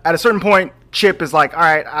at a certain point, Chip is like, "All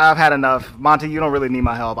right, I've had enough. Monty, you don't really need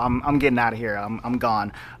my help. I'm getting out of here. I'm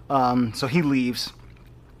gone." So he leaves,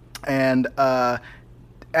 and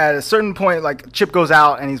at a certain point, like, Chip goes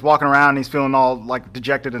out and he's walking around and he's feeling all like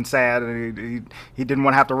dejected and sad, and he didn't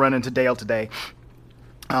want to have to run into Dale today.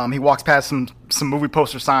 He walks past some movie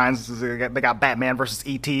poster signs. They got Batman versus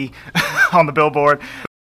E.T. on the billboard.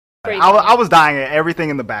 Great. I was dying at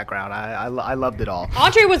everything in the background. I loved it all.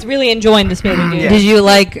 Andre was really enjoying this movie, dude. Yeah. Did you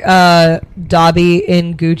like Dobby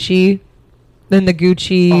in Gucci? In the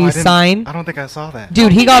Gucci Oh, I didn't- sign? I don't think I saw that.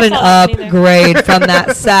 Dude, he think got I an saw that either. upgrade from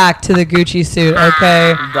that sack to the Gucci suit,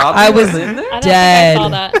 okay? Dobby I was in there? I don't dead. think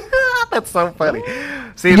I saw that. That's so funny.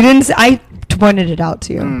 See, You didn't I pointed it out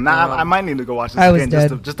to you. I might need to go watch this I was again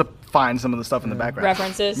dead. just to find some of the stuff in the background.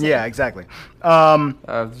 References. Yeah, exactly.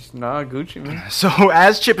 Just nah, Gucci, man. So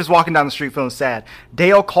as Chip is walking down the street feeling sad,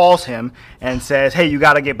 Dale calls him and says, "Hey, you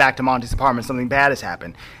got to get back to Monty's apartment. Something bad has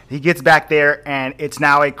happened." He gets back there, and it's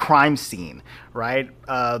now a crime scene, right?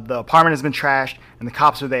 The apartment has been trashed, and the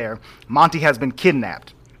cops are there. Monty has been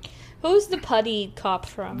kidnapped. Who's the putty cop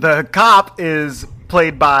from? The cop is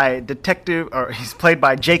played by he's played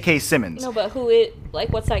by J.K. Simmons. No, but who it? Like,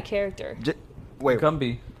 what's that character? Wait.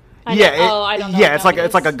 Gumby. I Yeah, know- I don't know. Yeah, what it's like that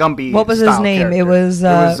it's like a is. Gumby. What was his style name? It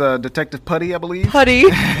character. was, Detective Putty, I believe. Putty.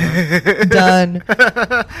 Done.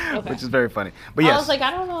 Which is very funny. But I yes, was like,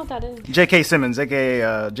 I don't know what that is. J.K. Simmons,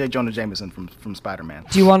 aka J. Jonah Jameson from Spider-Man.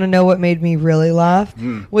 Do you want to know what made me really laugh?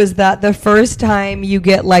 Hmm. Was that the first time you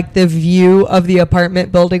get like the view of the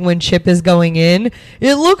apartment building when Chip is going in?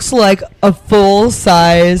 It looks like a full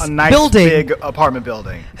size A nice building. big apartment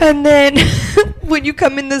building. And then when you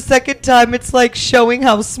come in the second time, it's like showing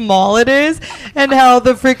how small it is and how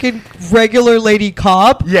the freaking regular lady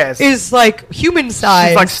cop Yes. is like human size.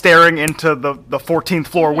 She's like staring into the 14th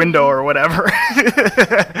floor window or whatever.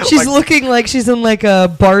 She's Like, looking like she's in like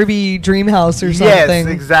a Barbie dream house or something. Yes,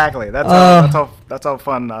 exactly. That's how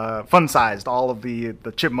fun sized all of the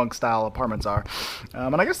chipmunk style apartments are,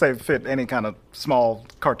 and I guess they fit any kind of small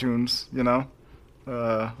cartoons. You know,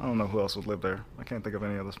 I don't know who else would live there. I can't think of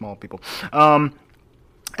any other small people.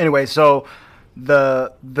 Anyway, so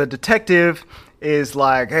the detective is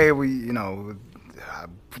like, hey, we're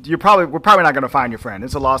probably not going to find your friend.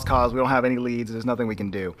 It's a lost cause. We don't have any leads. There's nothing we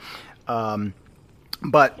can do.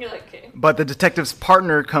 But You're like, okay. but the detective's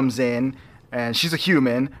partner comes in, and she's a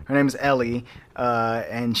human. Her name is Ellie,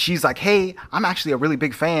 and she's like, hey, I'm actually a really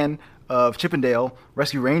big fan of Chippendale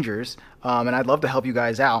Rescue Rangers, and I'd love to help you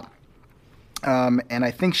guys out. And I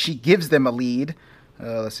think she gives them a lead.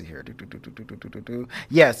 Let's see here.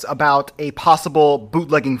 Yes, about a possible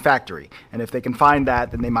bootlegging factory. And if they can find that,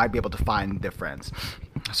 then they might be able to find their friends.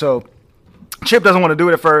 So Chip doesn't want to do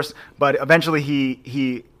it at first, but eventually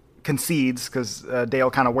he concedes because Dale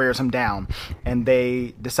kind of wears him down. And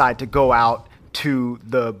they decide to go out to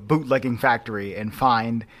the bootlegging factory and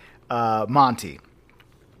find Monty.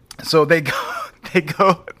 So they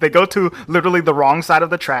go to literally the wrong side of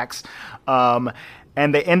the tracks.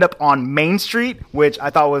 And they end up on Main Street, which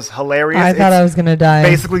I thought was hilarious. I thought I was gonna die.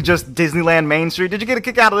 Basically, just Disneyland Main Street. Did you get a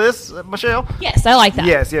kick out of this, Michelle? Yes, I like that.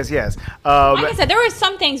 Yes. Like I said, there were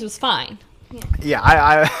some things was fine. Yeah,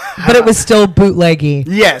 I But it was still bootleggy.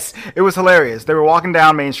 Yes, it was hilarious. They were walking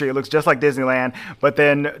down Main Street. It looks just like Disneyland. But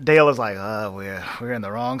then Dale is like, we're in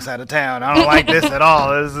the wrong side of town. I don't like this at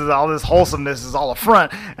all. This wholesomeness is all a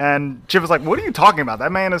front. And Chip was like, what are you talking about?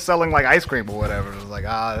 That man is selling like ice cream or whatever. It was like,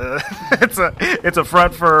 it's a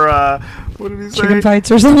front for, what did he say? Chicken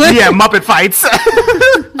fights or something. Yeah, Muppet fights.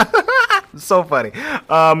 So funny.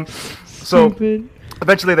 So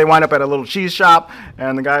eventually they wind up at a little cheese shop,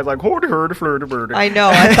 and the guy's like, "Hordy, hurdy, flirty, birdy." I know.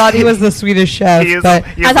 I thought he was the Swedish chef, but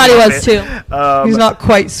I thought he was too. he's not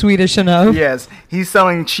quite Swedish enough. Yes, he's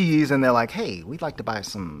selling cheese, and they're like, "Hey, we'd like to buy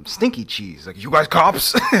some stinky cheese." Like, you guys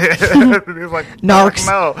cops? He's like, Narcs.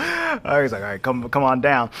 No. He's like, all right, come on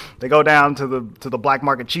down. They go down to the black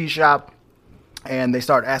market cheese shop, and they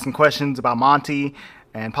start asking questions about Monty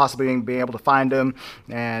and possibly being able to find him.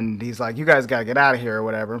 And he's like, "You guys gotta get out of here," or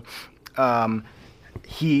whatever.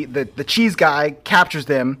 The cheese guy captures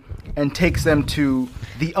them and takes them to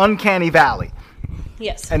the Uncanny Valley.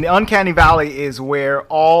 Yes. And the Uncanny Valley is where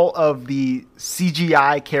all of the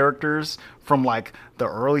CGI characters from like the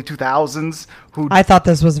early 2000s who I thought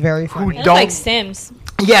this was very funny. It looks don't like Sims.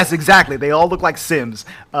 Yes, exactly. They all look like Sims.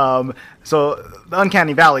 So the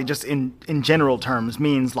Uncanny Valley, just in general terms,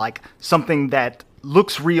 means like something that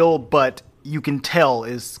looks real, but you can tell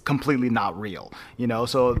is completely not real. You know,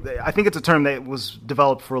 so I think it's a term that was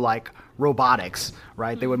developed for like robotics,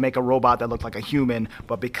 right? They would make a robot that looked like a human,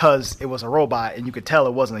 but because it was a robot and you could tell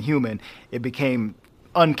it wasn't a human, it became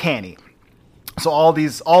uncanny. So all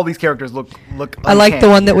these characters look I like the uncanny.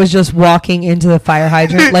 one that was just walking into the fire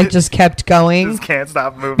hydrant, like just kept going. Just can't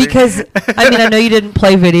stop moving. Because, I mean, I know you didn't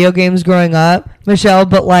play video games growing up, Michelle,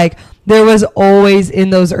 but like there was always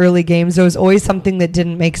in those early games, there was always something that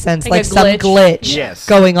didn't make sense, Like like a some glitch. glitch Yes.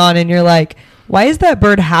 going on, and you're like, why is that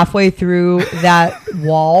bird halfway through that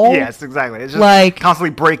wall? Yes, exactly. It's just Like-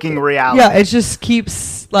 constantly breaking reality. Yeah, it just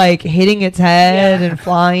keeps like hitting its head and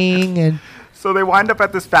flying and So they wind up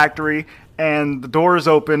at this factory, and the door is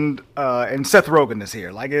opened, and Seth Rogen is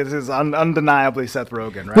here. Like, it is undeniably Seth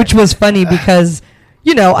Rogen, right? which was funny because,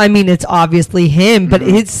 you know, I mean, it's obviously him, but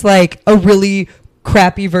it's like a really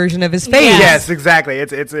crappy version of his face. Yeah. Yes, exactly.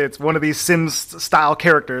 It's one of these Sims style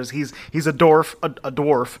characters. He's a dwarf. A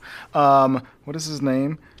dwarf. What is his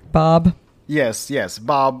name? Bob. Yes,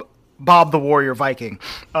 Bob the Warrior Viking.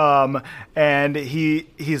 And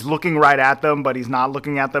he's looking right at them, but he's not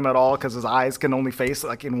looking at them at all because his eyes can only face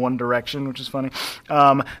like in one direction, which is funny.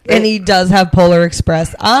 And he does have Polar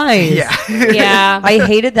Express eyes. Yeah. Yeah. I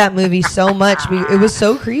hated that movie so much. It was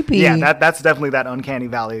so creepy. Yeah, that's definitely that Uncanny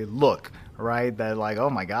Valley look, right? That like, oh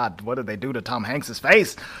my God, what did they do to Tom Hanks's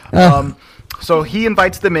face? So he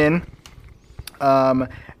invites them in,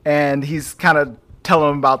 and he's kind of telling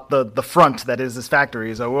them about the front that is this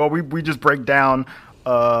factory. So, well, we just break down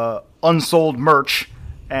unsold merch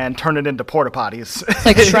and turn it into porta potties. It's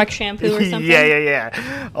like Shrek shampoo or something.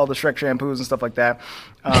 Yeah. All the Shrek shampoos and stuff like that.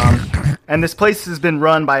 And this place has been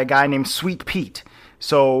run by a guy named Sweet Pete.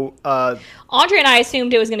 So Andre and I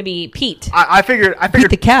assumed it was going to be Pete. I figured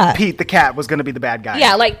the cat. Pete the cat was going to be the bad guy.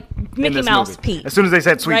 Yeah, like in Mickey this Mouse movie. Pete. As soon as they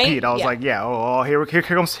said Sweet Right? Pete, I was Yeah. like, yeah, here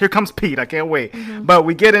comes Pete. I can't wait. But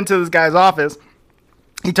we get into this guy's office.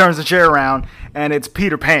 He turns the chair around, and it's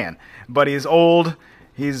Peter Pan. But he's old.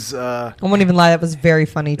 He's I won't even lie, that was very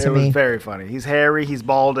funny to it was me. very funny. He's hairy. He's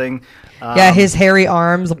balding. Yeah, his hairy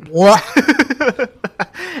arms.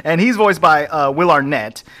 And he's voiced by Will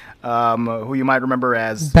Arnett, who you might remember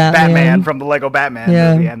as Batman. from the Lego Batman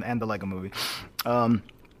Yeah. movie and the Lego movie.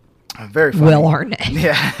 Very funny. Will Arnett.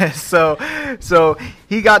 Yeah. So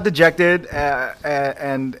he got dejected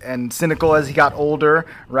and cynical as he got older,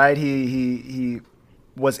 right? He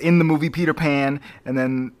was in the movie Peter Pan, and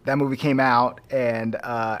then that movie came out, and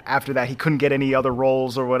after that he couldn't get any other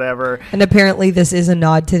roles or whatever. And apparently this is a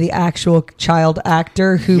nod to the actual child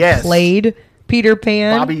actor who Yes. played Peter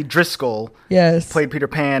Pan. Bobby Driscoll Yes. played Peter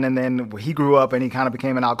Pan, and then he grew up and he kind of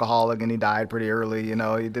became an alcoholic, and he died pretty early. You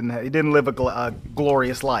know, he didn't live a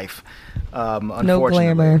glorious life. Unfortunately.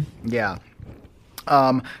 glamour. Yeah.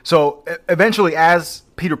 So eventually, as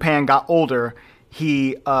Peter Pan got older,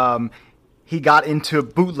 he got into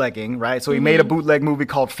bootlegging, right? So he made a bootleg movie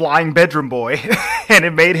called Flying Bedroom Boy, and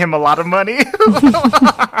it made him a lot of money.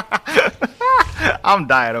 I'm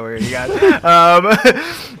dying over here, you guys.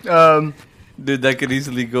 Dude, that could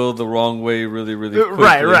easily go the wrong way really, really quickly.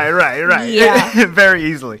 Right. Yeah. Very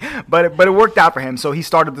easily. But it worked out for him. So he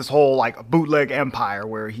started this whole like bootleg empire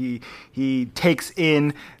where he takes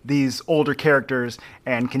in these older characters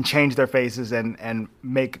and can change their faces and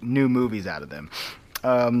make new movies out of them.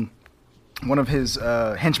 One of his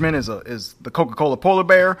henchmen is the Coca-Cola polar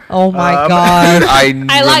bear. Oh my Dude, God.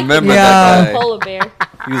 I like remember Yeah. that guy. Polar Bear.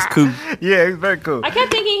 He was cool. Yeah, he's very cool. I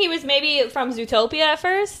kept thinking he was maybe from Zootopia at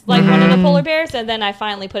first, like one of the polar bears, and then I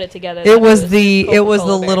finally put it together. that It was the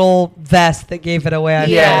Coca-Cola bear. little vest that gave it away. I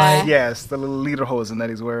feel Yeah. like. Yes, the little lederhosen that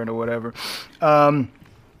he's wearing or whatever.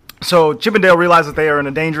 So Chip and Dale realize that they are in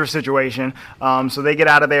a dangerous situation. So they get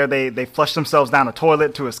out of there. They flush themselves down a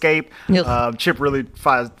toilet to escape. Ugh. Chip really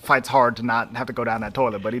fights hard to not have to go down that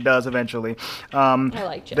toilet, but he does eventually. I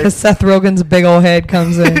like Chip. Because Seth Rogen's big old head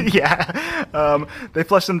comes in. Yeah. They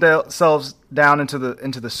flush themselves down into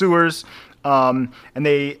the sewers, and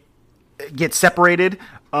they get separated.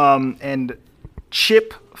 And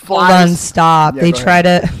Chip Hold flies. on, stop. Yeah, They go ahead. try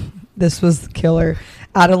to. This was killer.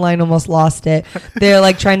 Adeline almost lost it. They're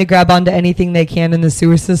like trying to grab onto anything they can in the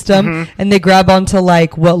sewer system, Mm-hmm. and they grab onto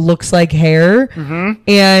like what looks like hair,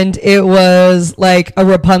 and it was like a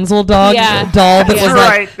Rapunzel doll Yeah. that was Yeah.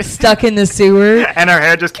 like Right. stuck in the sewer. And her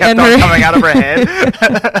hair just kept And on her- coming out of her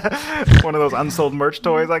head. One of those unsold merch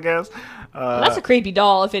toys, I guess. That's a creepy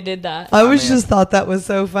doll if it did that. I was just thought that was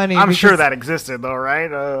so funny. I'm sure because- that existed, though, right?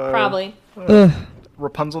 Probably. Ugh.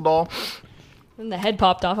 Rapunzel doll. And the head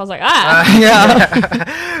popped off. I was like, ah.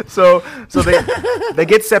 Yeah. So they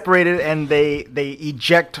get separated and they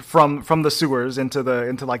eject from the sewers into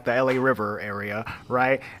like the LA River area,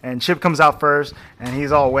 right? And Chip comes out first, and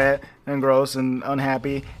he's all wet and gross and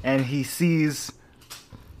unhappy, and he sees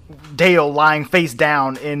Dale lying face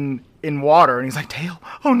down in water, and he's like, Dale,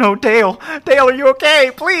 oh no, Dale, are you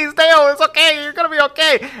okay? Please, Dale, it's okay, you're gonna be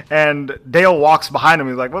okay. And Dale walks behind him.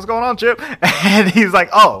 He's like, what's going on, Chip? And he's like,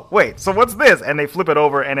 oh, wait, so what's this? And they flip it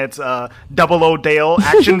over, and it's a 00 Dale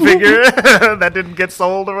action figure that didn't get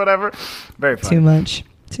sold or whatever. Very funny.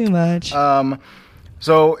 Too much.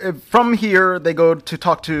 So from here, they go to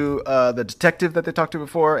talk to the detective that they talked to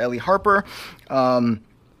before, Ellie Harper.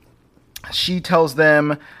 She tells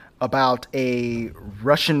them about a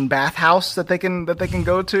Russian bathhouse that they can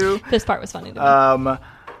go to. This part was funny to me.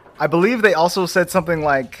 I believe they also said something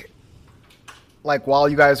like while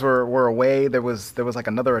you guys were away, there was like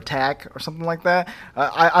another attack or something like that.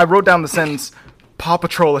 I wrote down the sentence. Paw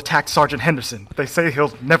Patrol attacked Sergeant Henderson. They say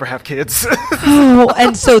he'll never have kids. Oh,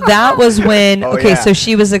 and so that was when. Oh, okay, yeah. so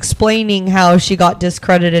she was explaining how she got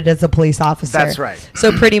discredited as a police officer. That's right.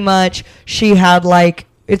 So pretty much, she had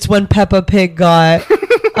it's when Peppa Pig got.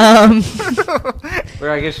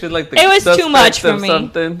 Where I guess she like the It was too much suspect for of me.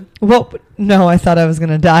 Something. Well, no, I thought I was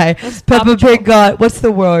gonna die. Paw Peppa Patrol. Pig got what's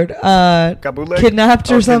the word? Kabule? Kidnapped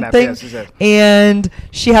or Oh, kidnapped, something. yes, you said. And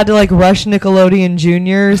she had to rush Nickelodeon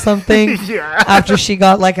Jr. or something. Yeah. After she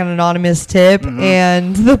got an anonymous tip, Mm-hmm.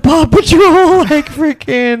 and the Paw Patrol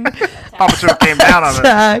freaking. Paw Patrol came down on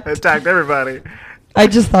Attacked. her. Attacked everybody. I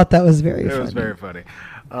just thought that was very It funny. was very funny.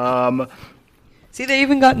 See, they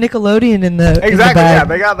even got Nickelodeon in the in the Exactly. Yeah,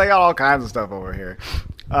 bag. they got all kinds of stuff over here.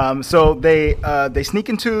 So they sneak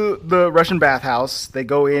into the Russian bathhouse. They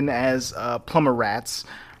go in as plumber rats,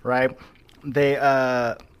 right? They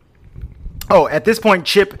at this point,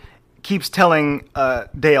 Chip keeps telling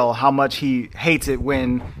Dale how much he hates it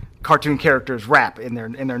when cartoon characters rap in their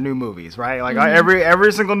new movies, right?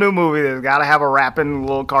 Every single new movie, there's got to have a rapping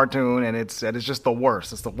little cartoon, and it's just the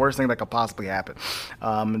worst. It's the worst thing that could possibly happen.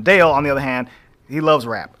 Dale, on the other hand, he loves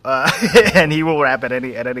rap, and he will rap at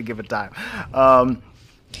any given time.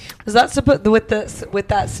 Was that supposed with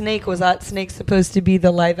that snake? Was that snake supposed to be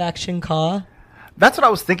the live action Ka? That's what I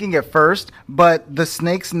was thinking at first, but the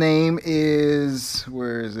snake's name is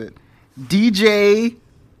where is it? DJ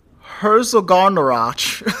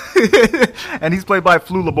Herzogarnarach, and he's played by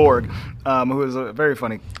Flula Borg, who is a very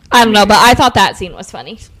funny. I don't know, but I thought that scene was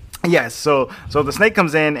funny. Yes, so the snake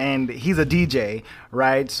comes in and he's a DJ,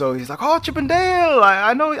 right? So he's like, "Oh, Chip and Dale,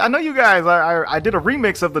 I know you guys. I did a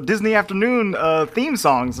remix of the Disney Afternoon theme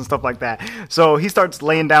songs and stuff like that." So he starts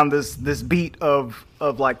laying down this beat of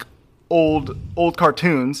old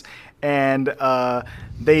cartoons, and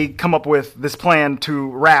they come up with this plan to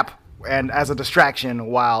rap and as a distraction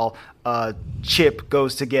while Chip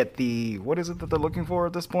goes to get what is it that they're looking for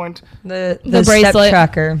at this point? The The step bracelet.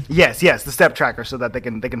 tracker. Yes, the step tracker, so that they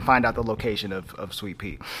can find out the location of Sweet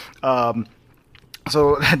Pea.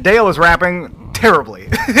 So Dale is rapping terribly.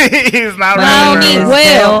 He's not I don't really eat rapping.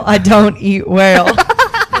 whale. I don't eat whale.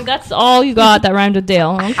 That's all you got that rhymed with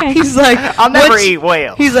Dale. Okay. He's like, I'll never once- eat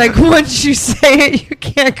whale. He's like, once you say it, you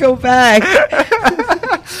can't go back.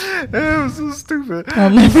 It was so stupid. I'll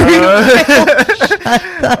never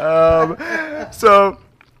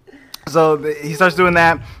He starts doing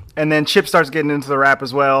that, and then Chip starts getting into the rap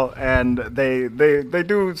as well, and they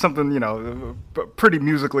do something pretty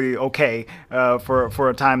musically okay for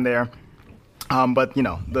a time there. But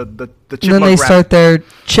the chipmunk then they rap. start their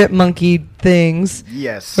chipmunky things.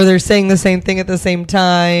 Yes. Where they're saying the same thing at the same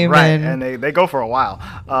time. Right, And, and they go for a while,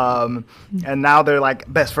 and now they're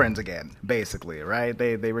like best friends again, basically. Right?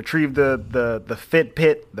 They retrieve the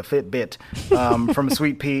Fitbit from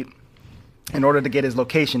Sweet Pete in order to get his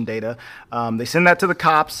location data. They send that to the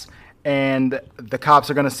cops, and the cops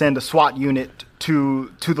are going to send a SWAT unit to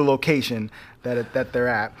the location that they're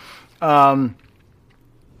at.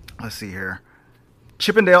 Let's see here.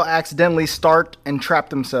 Chip and Dale accidentally start and trap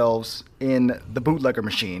themselves in the bootlegger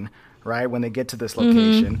machine, right, when they get to this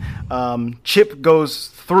location. Chip goes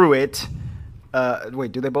through it.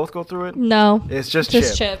 Wait, do they both go through it? No. It's just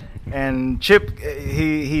Chip. And Chip,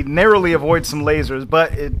 he narrowly avoids some lasers,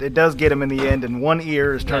 but it does get him in the end, and one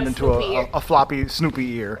ear is turned into Snoopy ear. a floppy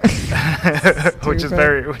Snoopy ear, which is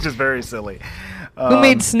very silly. who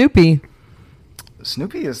made Snoopy?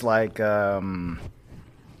 Snoopy is like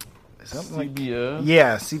something like CBS.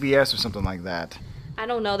 yeah, CBS or something like that. I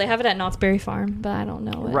don't know. They have it at Knott's Berry Farm, but I don't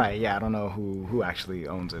know it. Right, yeah, I don't know who actually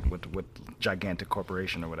owns it, what gigantic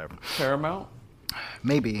corporation or whatever. Paramount.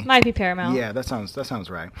 Maybe. Might be Paramount. Yeah, that sounds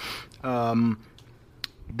right.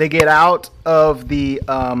 They get out of the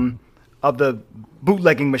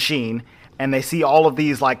bootlegging machine, and they see all of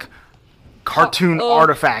these cartoon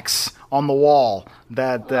artifacts on the wall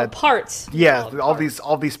that Parts. yeah, all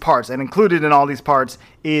these parts, and included in all these parts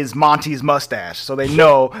is Monty's mustache. So they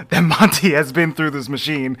know that Monty has been through this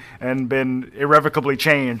machine and been irrevocably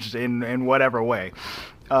changed in whatever way.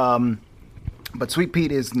 But Sweet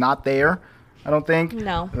Pete is not there, I don't think.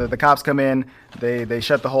 No. The cops come in, they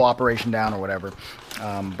shut the whole operation down or whatever.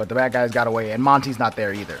 But the bad guys got away, and Monty's not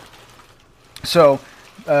there either. So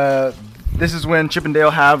this is when Chip and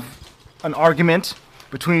Dale have an argument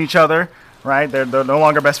between each other. right? They're no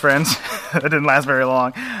longer best friends. It didn't last very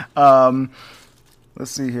long.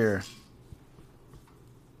 Let's see here.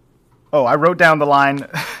 Oh, I wrote down the line.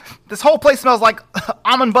 This whole place smells like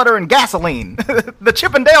almond butter and gasoline. The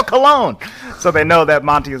Chippendale cologne. So they know that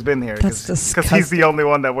Monty has been here That's because he's the only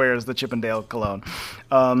one that wears the Chippendale cologne.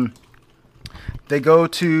 They go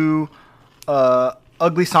to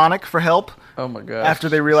Ugly Sonic for help. Oh my god! After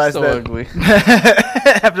they realize so that, ugly.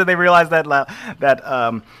 after they realize that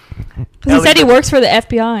He said he works for the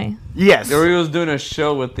FBI. Yes. Or he was doing a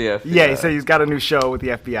show with the FBI. Yeah, he said he's got a new show with the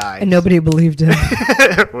FBI. And nobody believed him.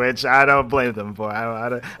 Which I don't blame them for.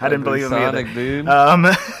 I didn't believe him Sonic, either.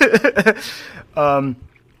 Dude.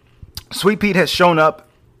 Sweet Pete has shown up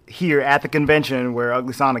here at the convention where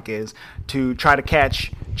Ugly Sonic is to try to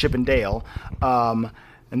catch Chip and Dale.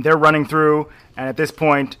 And they're running through, and at this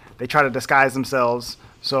point, they try to disguise themselves.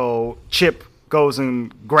 So Chip goes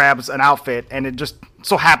and grabs an outfit, and it just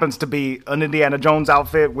so happens to be an Indiana Jones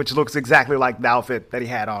outfit, which looks exactly like the outfit that he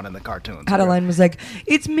had on in the cartoons. Adeline was like,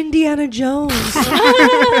 "It's Mindiana Jones."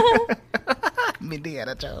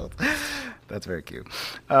 Indiana Jones. That's very cute.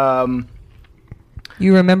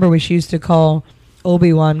 You remember we used to call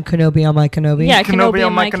Obi-Wan Kenobi on my Kenobi? Yeah, Kenobi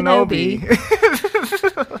on my Kenobi.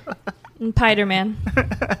 And Spider-Man.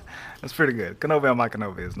 That's pretty good. Kenobi on my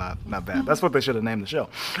Kenobi is not bad. That's what they should have named the show.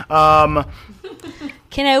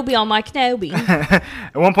 Kenobi on my Kenobi.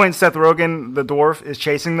 At one point, Seth Rogen, the dwarf, is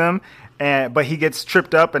chasing them, but he gets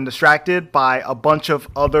tripped up and distracted by a bunch of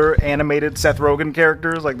other animated Seth Rogen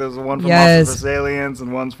characters. Like there's one from Monsters vs. Aliens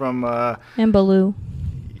and one's from... And Baloo.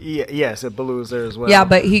 Yes, Baloo is there as well. Yeah,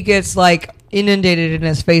 but he gets like inundated in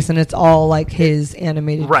his face, and it's all like his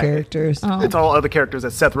animated characters. Oh. It's all other characters that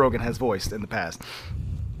Seth Rogen has voiced in the past,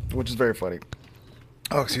 which is very funny.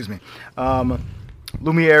 Oh, excuse me.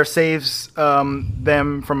 Lumiere saves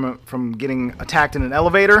them from getting attacked in an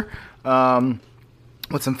elevator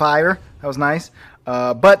with some fire. That was nice.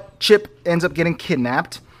 But Chip ends up getting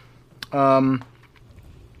kidnapped. So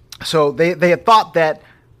they had thought that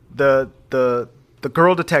the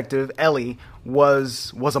girl detective Ellie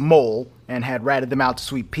was a mole and had ratted them out to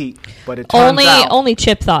Sweet Pete, but it turns out only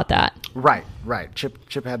Chip thought that. right.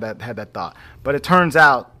 Chip had that thought, but it turns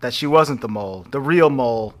out that she wasn't the mole. The real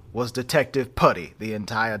mole was Detective Putty the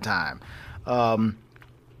entire time.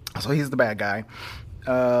 So he's the bad guy.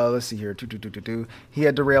 Let's see here. He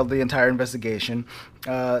had derailed the entire investigation,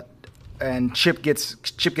 and Chip gets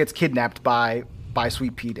kidnapped by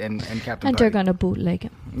Sweet Pete and Captain And Putty. they're gonna bootleg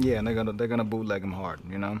him. Yeah, and they're gonna bootleg him hard,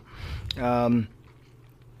 you know.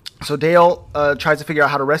 So Dale tries to figure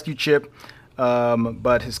out how to rescue Chip,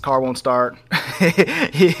 but his car won't start.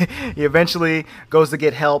 he eventually goes to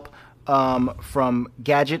get help from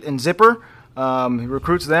Gadget and Zipper. He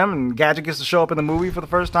recruits them, and Gadget gets to show up in the movie for the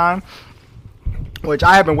first time, which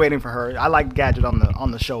I have been waiting for her. I liked Gadget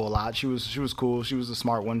on the show a lot. She was cool. She was a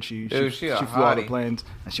smart one. She flew all the planes,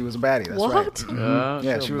 and she was a baddie. That's What? right.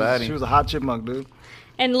 Yeah, she was a hot chipmunk, dude.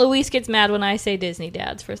 And Luis gets mad when I say Disney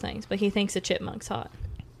dads for things, but he thinks a chipmunk's hot.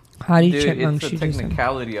 How do you Dude, chipmunk it's the shoot yourself?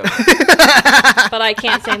 technicality of it. But I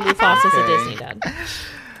can't say Mufasa's a Disney dad.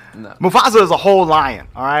 No. Mufasa is a whole lion,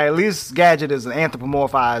 all right? At least Gadget is an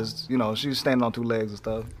anthropomorphized, she's standing on two legs and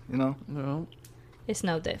stuff, No. It's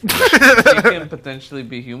no different. She can potentially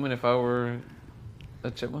be human if I were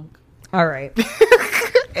a chipmunk. All right.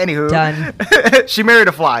 Anywho. Done. She married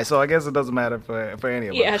a fly, so I guess it doesn't matter for any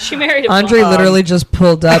of us. Yeah, she married a Andre fly. literally just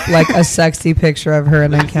pulled up like a sexy picture of her,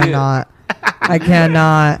 and I cannot. I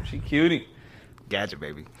cannot. She cutie. Gadget,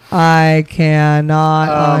 baby. I cannot,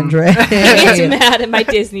 Andre. He gets mad at my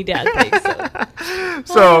Disney dad thing.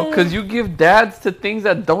 So, Because you give dads to things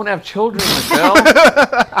that don't have children, Michelle.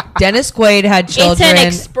 Dennis Quaid had children, It's an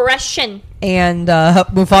expression. and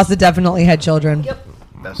Mufasa definitely had children. Yep.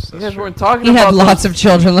 that's You guys true. weren't talking He about had lots of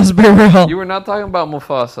children, let's be real. You were not talking about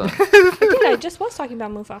Mufasa. Dude, I just was talking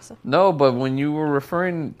about Mufasa. No, but when you were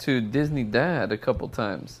referring to Disney Dad a couple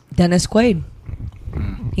times. Dennis Quaid.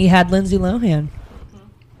 He had Lindsay Lohan.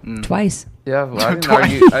 Twice. Yeah, well, I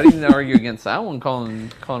didn't argue against that one, calling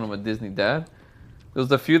him a Disney Dad. There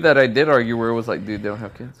was a few that I did argue where it was like, dude, they don't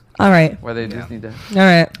have kids. All right. Why are they Disney Dad? All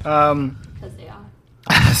right. Because they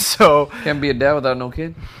are. So Can't be a dad without no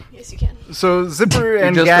kid. Yes, you can. Zipper You're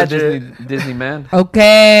and just Gadget. a Disney man.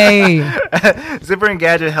 Okay. Zipper and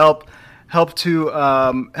Gadget help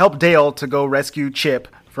Dale to go rescue Chip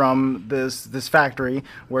from this factory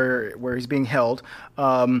where he's being held.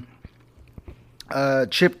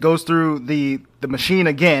 Chip goes through the machine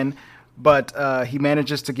again, but he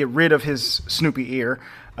manages to get rid of his Snoopy ear.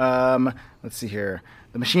 Let's see here.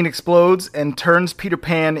 The machine explodes and turns Peter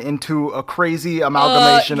Pan into a crazy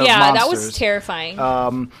amalgamation of monsters. Yeah, that was terrifying.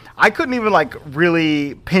 I couldn't even like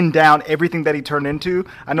really pin down everything that he turned into.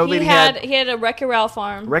 I know that he had a Wreck-It Ralph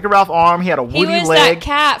arm. Wreck-It Ralph arm. He had a woody He was leg. that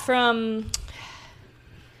cat from.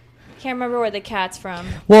 Can't remember where the cat's from.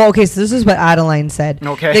 Well, okay, so this is what Adeline said.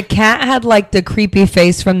 Okay. The cat had like the creepy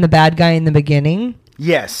face from the bad guy in the beginning.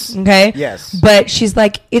 Yes. Okay. Yes. But she's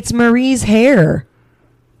like, it's Marie's hair.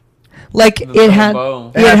 Like The it had,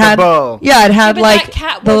 bow. it had, the bow. yeah, it had But like that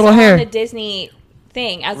cat the was little on hair. the Disney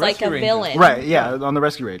thing as like Rescue a Rangers. villain. Right. Yeah. On the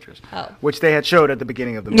Rescue Rangers, Oh. which they had showed at the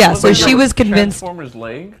beginning of the movie. Yeah, so she was convinced. Transformers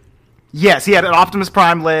leg. Yes, he had an Optimus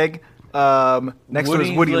Prime leg. Next to his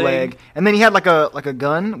Woody's Woody leg. leg, and then he had like a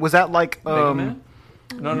gun. Was that like Mega Man?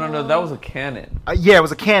 No, that was a cannon. Yeah, it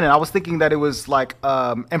was a cannon. I was thinking that it was like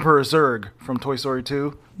Emperor Zurg from Toy Story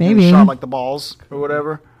 2. Maybe. He shot like the balls or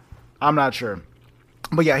whatever. I'm not sure.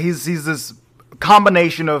 But yeah, he's this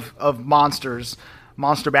combination of monster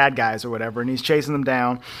bad guys or whatever, and he's chasing them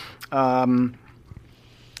down.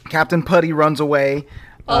 Captain Putty runs away.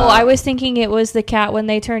 Oh, I was thinking it was the cat when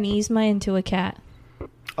they turn Yzma into a cat.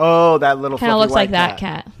 Oh, that little Kind of fluffy looks like white that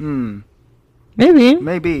cat. Maybe.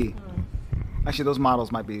 Maybe. Actually, those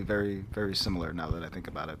models might be very, very similar now that I think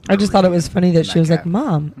about it. I just thought it was funny that she was like, cat.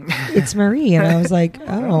 "Mom, it's Marie," and I was like,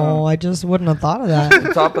 "Oh, I just wouldn't have thought of that."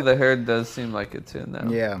 The top of the hair does seem like it's in now.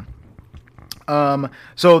 Yeah.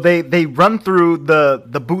 So they run through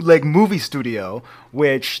the bootleg movie studio,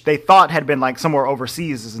 which they thought had been like somewhere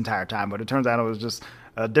overseas this entire time, but it turns out it was just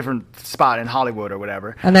a different spot in Hollywood or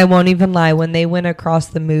whatever. And I won't even lie, when they went across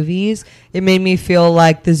the movies, it made me feel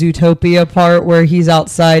like the Zootopia part where he's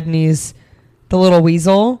outside and he's the little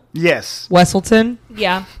weasel, Yes. Wesselton.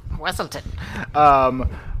 Yeah. Wesselton.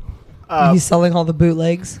 He's selling all the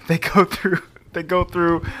bootlegs. They go through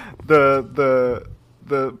the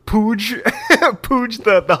Pooge Pooge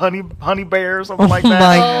the honey bear or something like Oh that.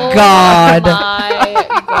 my God. My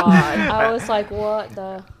God. I was like, what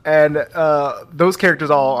the? And those characters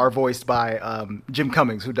all are voiced by Jim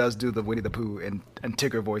Cummings, who does do the Winnie the Pooh and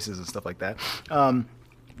Tigger voices and stuff like that.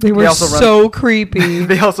 They were also run- so creepy.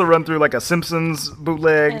 They also run through like a Simpsons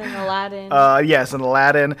bootleg. And Aladdin. Yes, and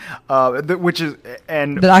Aladdin, which is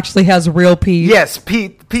and That actually has real Pete. yes,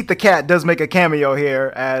 Pete the cat does make a cameo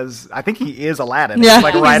here as I think he is Aladdin. Yeah, He's,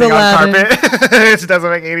 like he's riding Aladdin. on carpet, which doesn't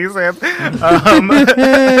make any sense.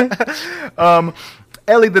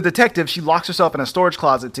 Ellie the detective, she locks herself in a storage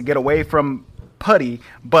closet to get away from Putty,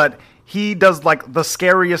 but he does like the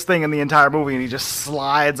scariest thing in the entire movie, and he just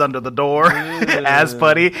slides under the door as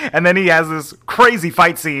Putty, and then he has this crazy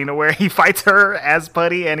fight scene where he fights her as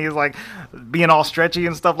Putty, and he's like being all stretchy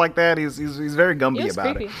and stuff like that. He's very Gumby It was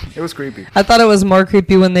about creepy. it. It was creepy. I thought it was more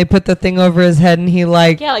creepy when they put the thing over his head and he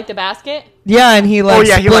like, Yeah, like the basket. and he like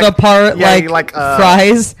he, split like- apart yeah, he, like, like,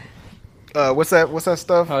 fries. What's that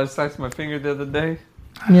stuff? How I sliced my finger the other day.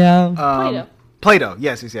 Yeah. Play-Doh. Play-Doh.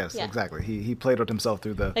 Yes, Yeah. exactly. He Play-Doh'd himself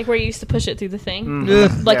through the. Like where you used to push it through the thing.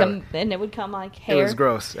 Ugh. Like Yeah. and it would come like It hair. was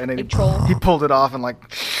gross, and then Like troll. he pulled it off and like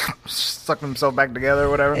sucked himself back together or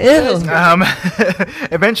whatever. Ew.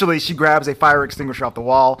 Eventually, she grabs a fire extinguisher off the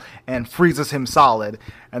wall and freezes him solid,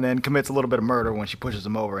 and then commits a little bit of murder when she pushes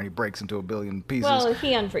him over and he breaks into a billion pieces. Well,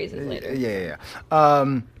 he unfreezes later. Yeah.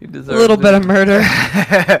 He A deserves little it. bit of murder.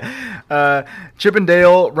 Chip and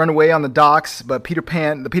Dale run away on the docks, but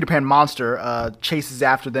the Peter Pan monster, chases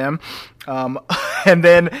after them. And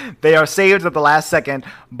then they are saved at the last second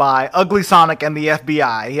by Ugly Sonic and the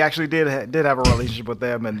FBI. He actually did have a relationship with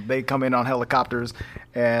them, and they come in on helicopters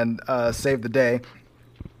and save the day.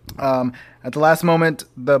 At the last moment,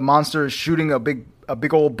 the monster is shooting a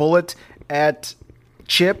big old bullet at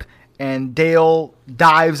Chip, and Dale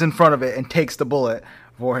dives in front of it and takes the bullet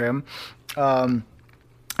for him.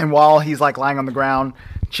 And while he's like lying on the ground,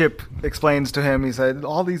 Chip explains to him, he said,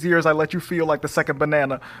 all these years I let you feel like the second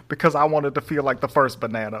banana because I wanted to feel like the first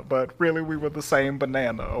banana, but really we were the same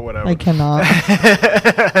banana or whatever. I cannot.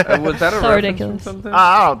 Was that a So reference ridiculous. from something?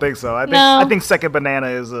 I don't think so. No. I think second banana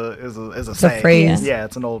is a saying. phrase. Yeah,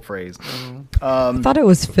 it's an old phrase. I thought it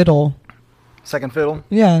was fiddle. Second fiddle,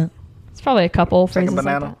 Yeah. It's probably a couple second phrases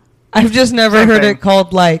banana. like I've just never Same heard thing. it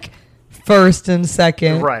called like first and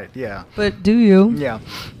second. Right, yeah. But do you? Yeah.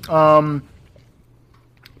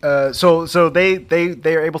 So they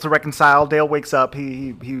are able to reconcile. Dale wakes up.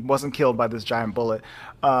 He wasn't killed by this giant bullet.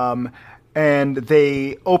 And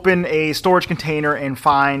they open a storage container and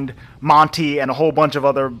find Monty and a whole bunch of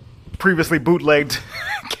other previously bootlegged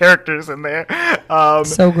characters in there.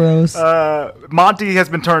 So gross. Monty has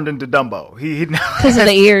been turned into Dumbo. He now Because of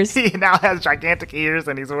the ears. He now has gigantic ears,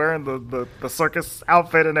 and he's wearing the circus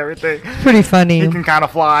outfit and everything. Pretty funny. He can kind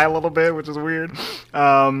of fly a little bit, which is weird.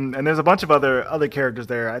 And there's a bunch of other characters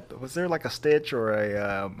there. Was there like a Stitch or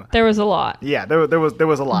a? There was a lot. Yeah, there was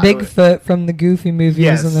a lot. Bigfoot from the Goofy movie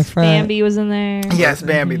Yes. was in the front. Bambi was in there. Yes,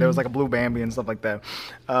 Bambi. There was like a blue Bambi and stuff like that.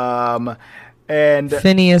 And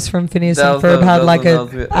Phineas from Phineas That and was Ferb the- had that like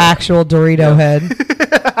was a the- actual Dorito head.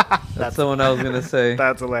 That's the one I was gonna say.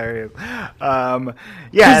 that's hilarious. 'Cause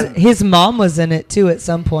Yeah. his mom was in it too at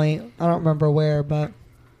some point. I don't remember where, but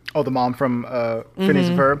Oh, the mom from Phineas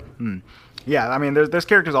and Ferb. Yeah, I mean, there's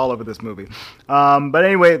characters all over this movie. But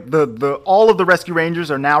anyway, the all of the Rescue Rangers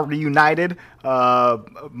are now reunited.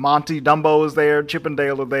 Monty, Dumbo is there, Chip and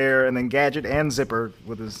Dale are there, and then Gadget and Zipper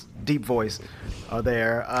with his deep voice are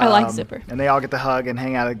there. I like Zipper. And they all get to hug and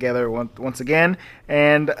hang out together once again.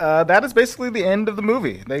 And that is basically the end of the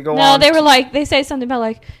movie. They go No, on. they were like, they say something about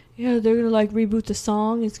like, yeah, they're gonna like reboot the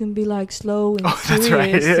song. It's gonna be like slow and Oh, serious. that's or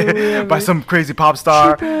right. whatever. By some crazy pop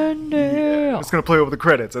star. Chip and Dale. It's going to play over the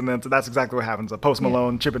credits, and then so that's exactly what happens. A Post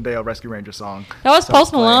Malone, Chip and Dale Rescue Ranger song. That was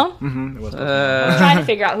Post Malone. Mm-hmm. It was Post I'm trying to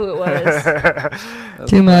figure out who it was. Malone.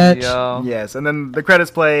 too much. Yo. Yes, and then the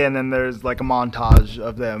credits play, and then there's like a montage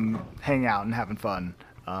of them hanging out and having fun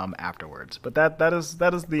afterwards. But that is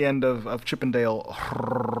the end of Chip and Dale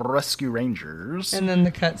Rescue Rangers. And then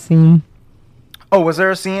the cutscene, Oh, was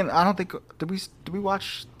there a scene? I don't think did we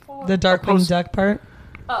watch? the Darkwing post- Duck part.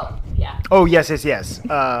 Oh, yeah. Oh yes. Yeah.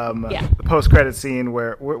 The post credit scene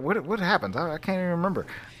where what happens? I can't even remember.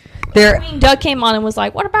 There, Darkwing Duck came on and was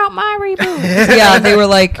like, "What about my reboot?" yeah, they were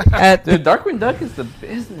like at Dude, Darkwing Duck is the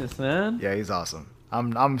business, man. Yeah, he's awesome.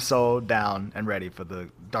 I'm so down and ready for the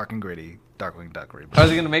dark and gritty Darkwing Duck reboot. How's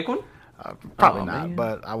he gonna make one? Probably Oh, not, man.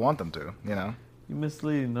 but I want them to. You know, You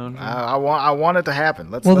misleading, don't you? I want it to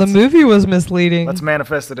happen. Let's well, the let's, movie was misleading. let's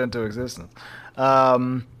manifest it into existence.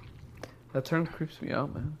 That term creeps me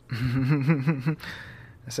out, man.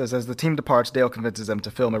 It says, as the team departs, Dale convinces them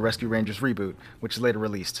to film a Rescue Rangers reboot, which is later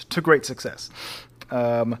released to great success.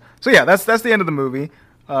 So yeah, that's the end of the movie.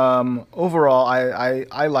 Overall,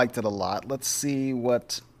 I liked it a lot. Let's see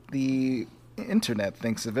what the internet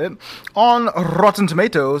thinks of it. On Rotten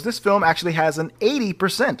Tomatoes, this film actually has an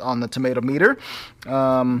 80% on the tomato meter.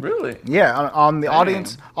 Really? Yeah, on the Dang.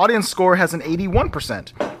 audience score has an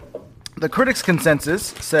 81%. The critics' consensus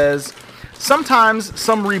says, sometimes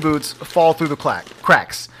some reboots fall through the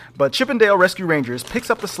cracks, but Chip and Dale Rescue Rangers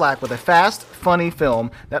picks up the slack with a fast, funny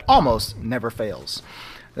film that almost never fails.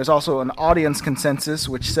 There's also an audience consensus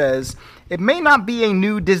which says, it may not be a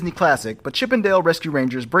new Disney classic, but Chip and Dale Rescue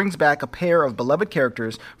Rangers brings back a pair of beloved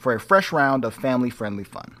characters for a fresh round of family-friendly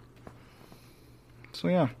fun. So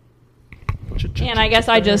yeah. And I guess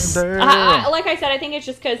I just, Dale. like I said, I think it's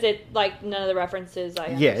just because it like none of the references. I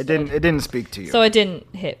Yeah, it understood. didn't speak to you. So it didn't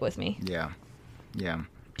hit with me. Yeah. Do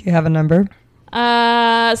you have a number? 6.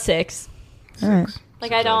 All right.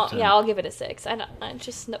 Like I don't. Yeah, I'll give it a 6. I don't. It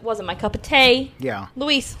just wasn't my cup of tea. Yeah.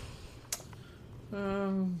 Luis.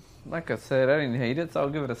 Like I said, I didn't hate it, so I'll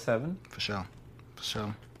give it a 7. For sure.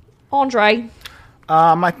 Andre.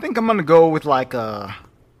 I think I'm gonna go with it's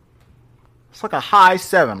like a high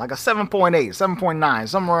 7, like a 7.8, 7.9,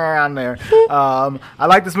 somewhere around there. I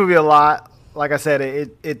like this movie a lot. Like I said,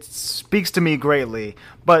 it speaks to me greatly,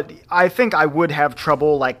 but I think I would have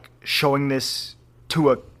trouble like showing this to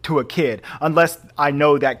a kid unless I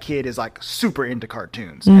know that kid is like super into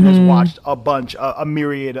cartoons and has watched a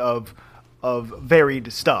myriad of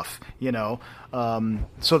varied stuff, you know,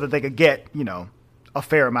 so that they could get, you know, a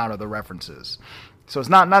fair amount of the references. So it's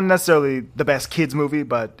not necessarily the best kids movie,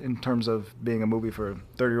 but in terms of being a movie for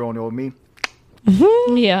 30-year-old me,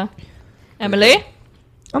 Yeah. Emily.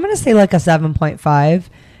 I'm gonna say like a 7.5.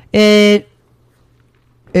 It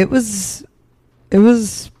was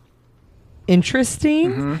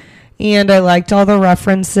interesting, and I liked all the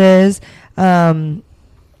references. I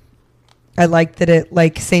liked that it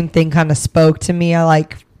like same thing kind of spoke to me. I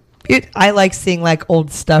like seeing like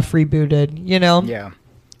old stuff rebooted. You know. yeah,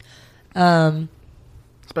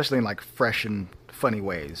 especially in like fresh and funny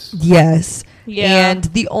ways. Yes. Yeah. And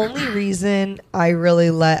the only reason I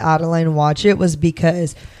really let Adeline watch it was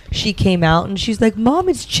because she came out and she's like, Mom,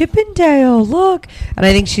 it's Chip and Dale, look. And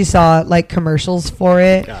I think she saw like commercials for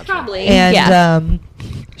it. Gotcha. Probably. And yeah.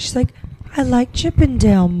 She's like, I like Chip and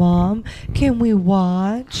Dale, Mom. Can we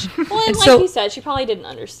watch? Well, and and like so- you said, she probably didn't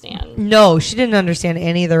understand. No, she didn't understand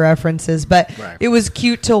any of the references, but Right. it was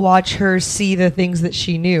cute to watch her see the things that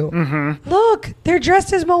she knew. Mm-hmm. Look, they're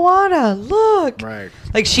dressed as Moana. Look. Right.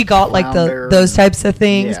 Like she got like Flounder. those types of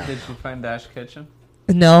things. Yeah. Did you find Dash Ketchum?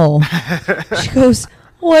 No. She goes,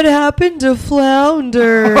 "What happened to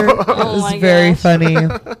Flounder?" It was my very gosh. funny.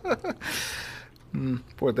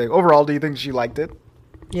 Poor thing. Overall, do you think she liked it?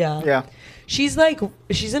 Yeah. Yeah. She's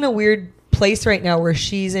in a weird place right now where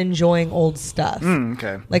she's enjoying old stuff.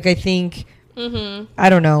 Okay. Like, I think, Mm-hmm. I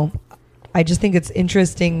don't know. I just think it's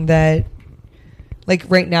interesting that, like,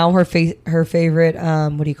 right now her favorite,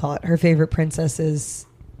 what do you call it? Her favorite princess is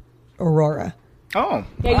Aurora. Oh.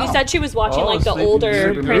 Yeah, wow. you said she was watching Oh, like the Sleeping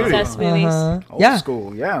older Beauty. princess movies. Uh-huh. Old Yeah.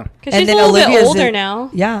 school. Yeah. Because she's a little bit older now.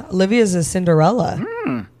 Yeah, Olivia's a Cinderella.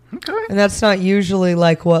 Okay. And that's not usually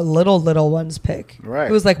like what little ones pick. Right.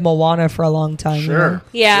 It was like Moana for a long time. Sure. You know?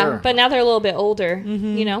 Yeah, Sure. but now they're a little bit older.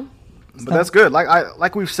 You know. But that's good.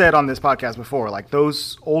 Like we've said on this podcast before, like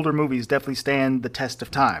those older movies definitely stand the test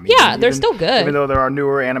of time. Yeah, they're still good. Even though there are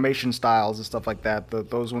newer animation styles and stuff like that,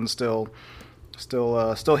 those ones still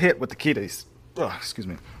hit with the kiddies. Oh, excuse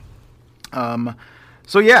me.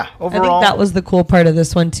 So yeah, I overall, think that was the cool part of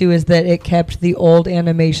this one too, is that it kept the old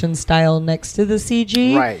animation style next to the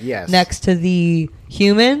CG, Right, yes. next to the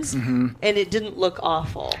humans, and it didn't look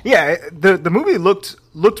awful. yeah, the movie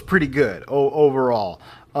looked pretty good overall.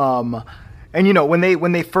 And you know, when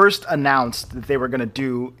they first announced that they were going to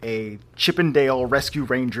do a Chip and Dale Rescue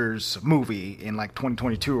Rangers movie in like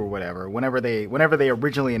 2022 or whatever, whenever they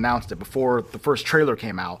originally announced it before the first trailer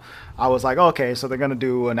came out, I was like, okay, so they're going to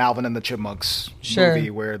do an Alvin and the Chipmunks Sure. movie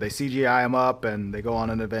where they CGI them up and they go on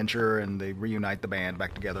an adventure and they reunite the band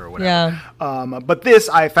back together or whatever. Yeah. But this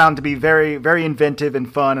I found to be very, very inventive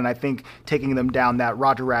and fun, and I think taking them down that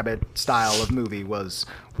Roger Rabbit style of movie was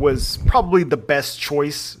probably the best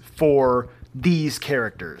choice for these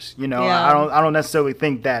characters. You know, Yeah. I don't necessarily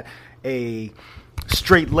think that a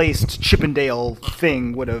straight-laced Chippendale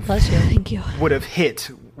thing would have Thank you.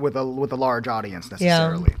 hit with a large audience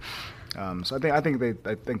necessarily. So I think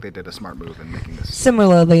they did a smart move in making this.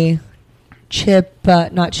 Similarly,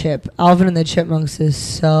 Alvin and the Chipmunks is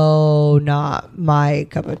so not my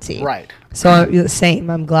cup of tea. Right. So same.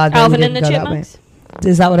 I'm glad that we Alvin and didn't the go that way. Chipmunks.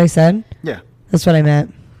 Is that what I said? Yeah. That's what I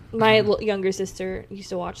meant. My younger sister used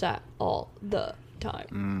to watch that all the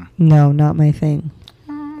time. No, not my thing.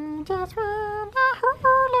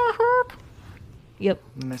 Yep.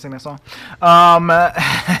 Didn't they sing that song?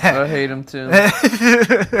 I hate him too.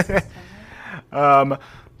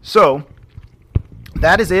 So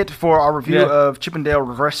that is it for our review Yeah. of Chip and Dale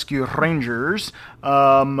Rescue Rangers.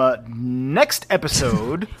 Next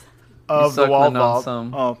episode of the suckling Wall on Vault.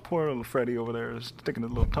 some. Oh, poor little Freddy over there is sticking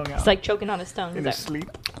his little tongue out It's like choking on his tongue. in his sleep.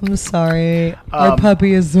 I'm sorry. Our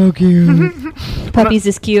puppy is so cute. Puppies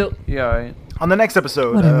is cute. Yeah, right. On the next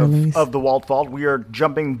episode Whatever, Luis. of the Walt Vault, we are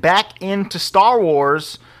jumping back into Star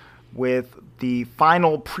Wars with the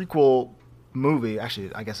final prequel movie.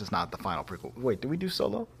 Actually, I guess it's not the final prequel. Wait, did we do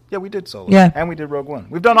Solo? Yeah, we did Solo. Yeah. And we did Rogue One.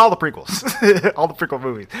 We've done all the prequels. All the prequel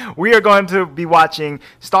movies. We are going to be watching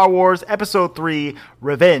Star Wars Episode 3,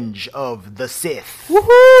 Revenge of the Sith.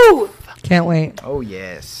 Woohoo! Can't wait. Oh,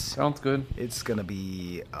 yes. Sounds good. It's going to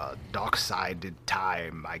be a dark-sided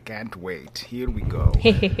time. I can't wait. Here we go.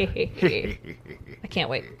 I can't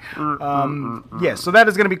wait. Yeah, so that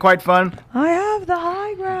is going to be quite fun. I have the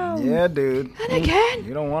high ground. Yeah, dude. And again,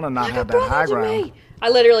 You don't want to not like a have that high brother to ground. me. I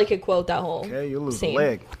literally could quote that whole. Okay, you'll lose scene. a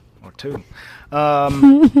leg or two.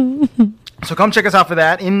 So come check us out for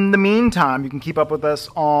that. In the meantime, you can keep up with us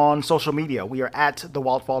on social media. We are at the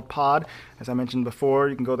Walt Vault Pod. As I mentioned before,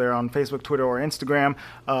 you can go there on Facebook, Twitter, or Instagram.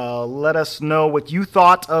 Let us know what you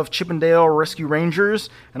thought of Chip and Dale Rescue Rangers,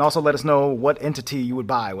 and also let us know what entity you would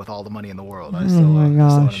buy with all the money in the world. I still my wanna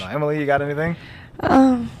gosh. know. Emily, you got anything?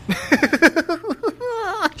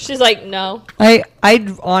 She's like, no. I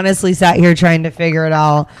honestly sat here trying to figure it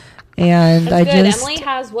out, and That's I good. just Emily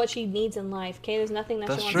has what she needs in life. Okay, there's nothing that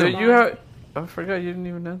That's she true. wants Dude, to you buy. have. I forgot you didn't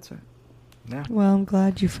even answer. well, I'm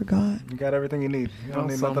glad you forgot. You got everything you need. You don't Oh,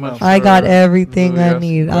 need so nothing much. else. I got everything I Louis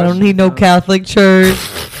need. asked I don't need no questions. Catholic church.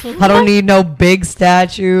 I don't need no big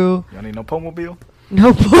statue. You don't need no Playmobil?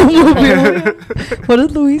 No Playmobil. What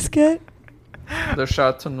did Luis get? The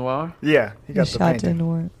Chateau Noir. Yeah, he got the Chateau painting.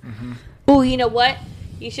 Noir. Oh, you know what?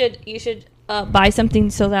 You should buy something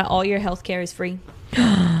so that all your health care is free.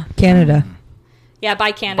 Canada. Yeah,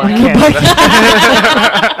 buy Canada. By Canada.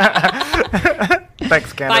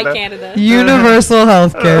 Thanks, Canada. Buy Canada. Universal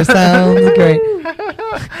healthcare sounds great.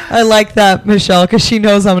 I like that, Michelle, because she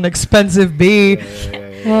knows I'm an expensive bee.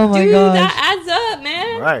 Oh my Dude, gosh. that adds up,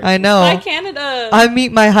 man. Right. I know. Buy Canada. I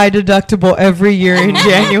meet my high deductible every year in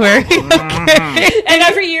January. Okay. And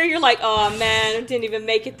every year you're like, oh man, I didn't even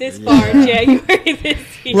make it this far in January this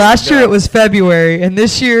year. Last year it was February, and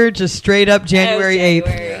this year just straight up January 8th.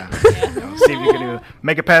 January. Yeah. See if you can even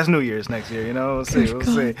make it past New Year's next year. You know, we'll see. We'll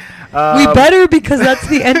see. We better, because that's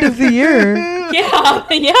the end of the year. Yeah,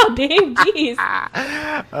 Dave.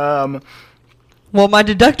 Jeez. Well, my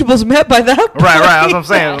deducticle's met by that point. Right. That's what I'm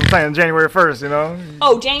saying. I'm saying January 1st. You know.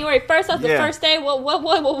 Oh, January 1st. That's the Yeah. first day. What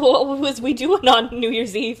was we doing on New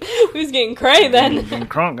Year's Eve? We was getting cray then. Getting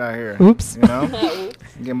crunk out here. Oops. You know,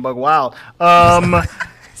 getting bug wild.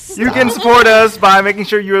 You can support us by making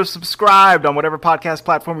sure you are subscribed on whatever podcast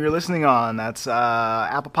platform you're listening on. That's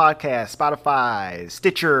Apple Podcasts, Spotify,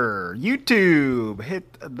 Stitcher, YouTube. Hit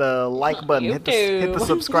the like button, hit the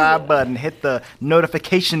subscribe button, hit the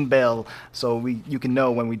notification bell so you can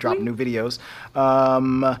know when we drop new videos.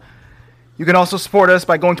 You can also support us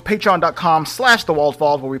by going to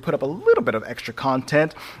patreon.com/thewaldvault, where we put up a little bit of extra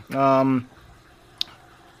content.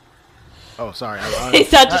 Oh, sorry. Is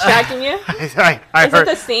that distracting you? I Is it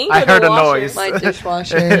the sink I or the heard a washer? noise. My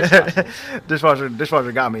dishwasher.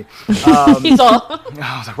 Dishwasher got me. He's all.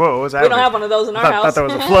 I was like, whoa, what's We happening? don't have one of those in our I house. thought there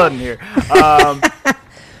was a flood in here.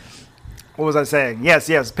 What was I saying? Yes.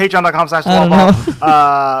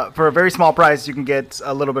 Patreon.com/thewaldvault. For a very small price, you can get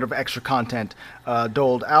a little bit of extra content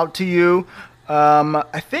doled out to you.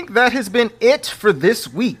 I think that has been it for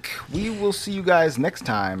this week. We will see you guys next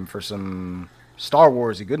time for some Star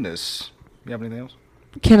Wars-y goodness. You have anything else?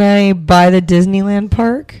 Can I buy the Disneyland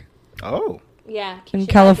park Oh. Yeah. in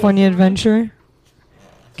California Adventure?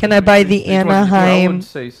 Can I buy the I Anaheim? would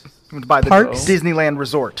say I'm going to buy the Parks? Disneyland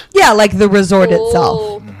Resort. Yeah, like the resort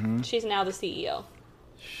itself. She's now the CEO.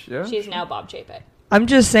 yeah. She's now Bob Chapek. I'm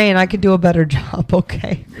just saying I could do a better job.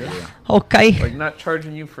 Okay. Okay. Like not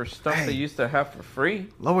charging you for stuff they used to have for free.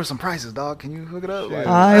 Lower some prices, dog. Can you hook it up? Like,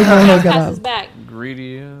 I will hook it Passes up. back.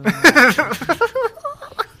 Greedy.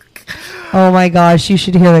 Oh my gosh, you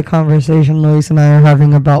should hear the conversation Luis and I are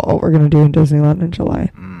having about what we're gonna do in Disneyland in July.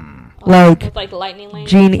 Like With like the lightning lane.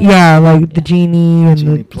 genie, yeah, like the genie and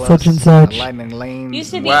Genie the Plus, such and such. Lightning Lane.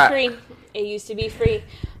 Used to be Whack. free. It used to be free.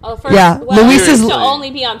 First, Yeah, well, Luis it is- used to only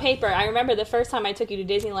be on paper. I remember the first time I took you to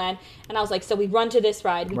Disneyland, and I was like, so we run to this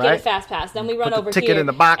ride, we get a Right. fast pass, then we run Put the over ticket here. in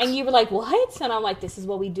the box. And you were like, what? And I'm like, this is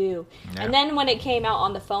what we do. Yeah. And then when it came out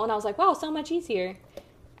on the phone, I was like, wow, so much easier.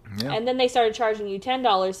 Yeah. And then they started charging you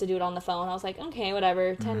 $10 to do it on the phone. I was like, okay,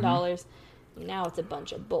 whatever, $10. Now it's a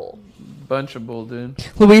bunch of bull. Bunch of bull, dude.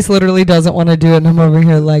 Luis literally doesn't want to do it, and I'm over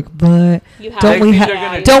here like, but You have don't to. we They're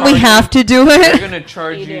have gonna don't we charge have to do They're it? gonna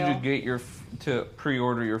charge You you do. to get to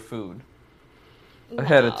pre-order your food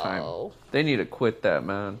ahead of time. No. They need to quit that,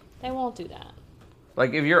 man. They won't do that.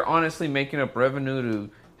 Like if you're honestly making up revenue to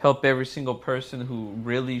help every single person who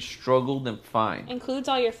really struggled, then fine. Includes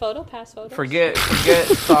all your pass photos. Forget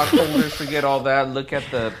stockholders, forget all that. Look at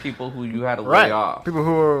the people who you had to Right. lay off. People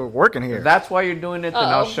who are working here. If that's why you're doing it, then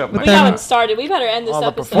I'll shut my We them- mouth. haven't started. We better end this All the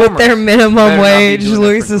episode. performers. With their minimum Better not be wage, doing it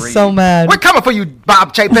Luis for is greed. so mad. We're coming for you,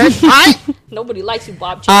 Bob Chapek. Alright? Nobody likes you,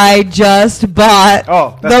 Bob. I just bought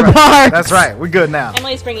Oh, that's the right. parks. That's right. We're good now.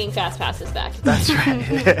 Emily's bringing fast passes back. That's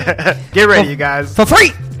right. Get ready, you guys. for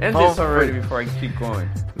free. End Oh, this already before I keep going.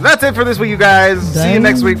 That's it for this week, you guys. See you Dang.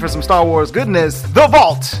 next week for some Star Wars goodness. The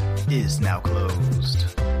vault is now closed.